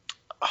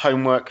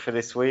 homework for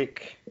this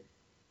week.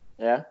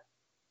 Yeah.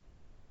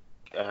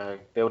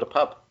 Build a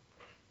pub.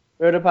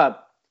 Build a pub.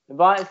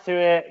 Invite us to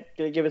it.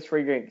 Give us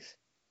free drinks.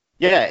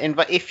 Yeah,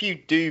 if you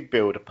do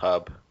build a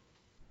pub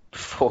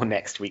for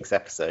next week's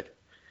episode,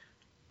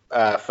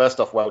 first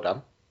off, well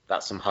done.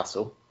 That's some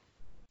hustle.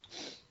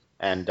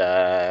 And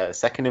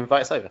second,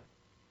 invite us over.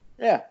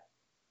 Yeah.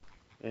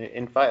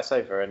 Invite us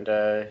over.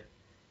 And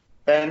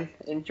Ben,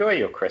 enjoy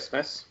your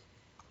Christmas.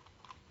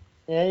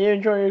 Yeah, you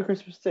enjoy your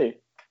Christmas too.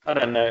 I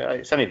don't know.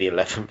 It's only the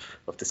 11th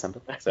of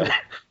December, so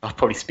I'll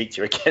probably speak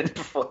to you again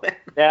before then.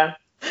 Yeah.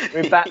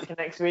 We're back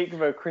next week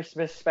with a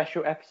Christmas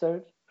special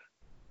episode.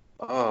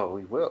 Oh,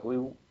 we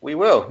will. We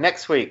will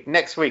next week.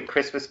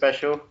 Christmas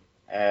special.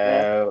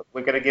 We're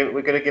gonna give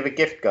a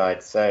gift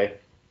guide. So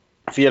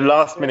for your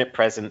last minute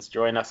presents,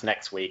 join us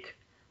next week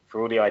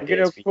for all the ideas. We're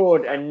gonna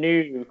record a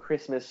new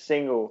Christmas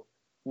single,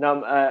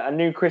 a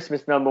new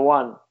Christmas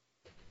 #1,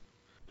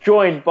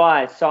 joined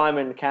by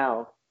Simon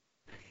Cowell.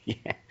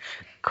 Yeah,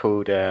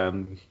 called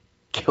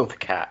Kill the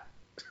Cat.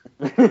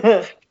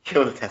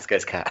 Kill the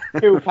Tesco's cat.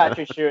 Kill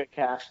Patrick Stewart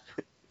cat.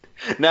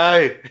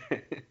 No.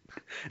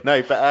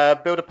 No,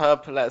 but build a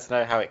pub, let us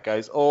know how it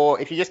goes. Or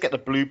if you just get the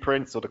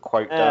blueprints or the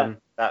quote done,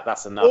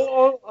 that's enough.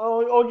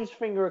 Or just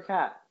finger a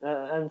cat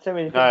and send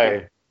me the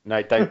picture.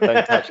 No, don't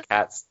touch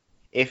cats.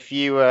 If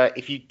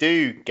you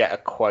do get a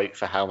quote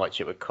for how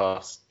much it would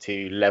cost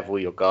to level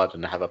your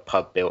garden and have a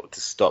pub built to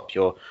stop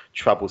your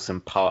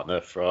troublesome partner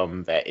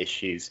from their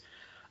issues,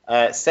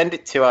 send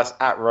it to us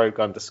at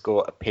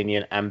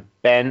rogue_opinion, and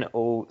Ben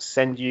will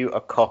send you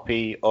a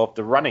copy of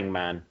The Running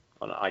Man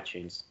on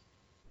iTunes.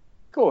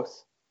 Of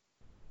course.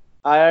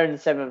 I own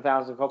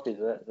 7,000 copies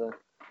of it. So.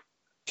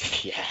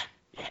 Yeah,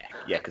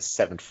 because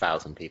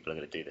 7,000 people are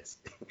going to do this.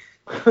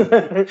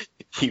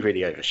 You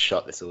really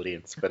overshot this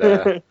audience.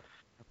 But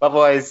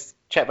otherwise,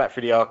 check back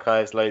through the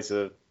archives. Loads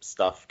of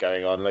stuff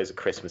going on. Loads of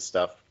Christmas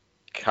stuff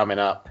coming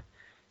up.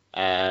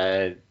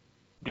 Loads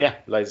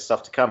of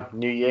stuff to come.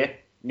 New year,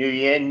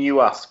 new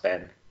us,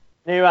 Ben.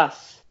 New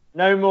us.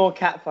 No more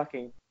cat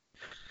fucking.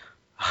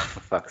 Oh, for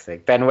fuck's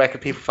sake. Ben, where can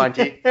people find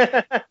you?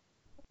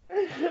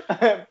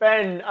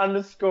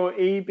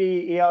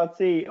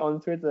 Ben_EBERT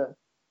on Twitter.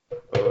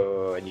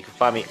 Oh, and you can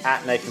find me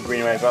at Nathan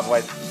Greenaway. But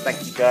otherwise,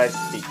 thank you guys.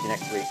 Speak to you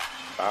next week.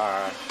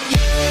 Bye.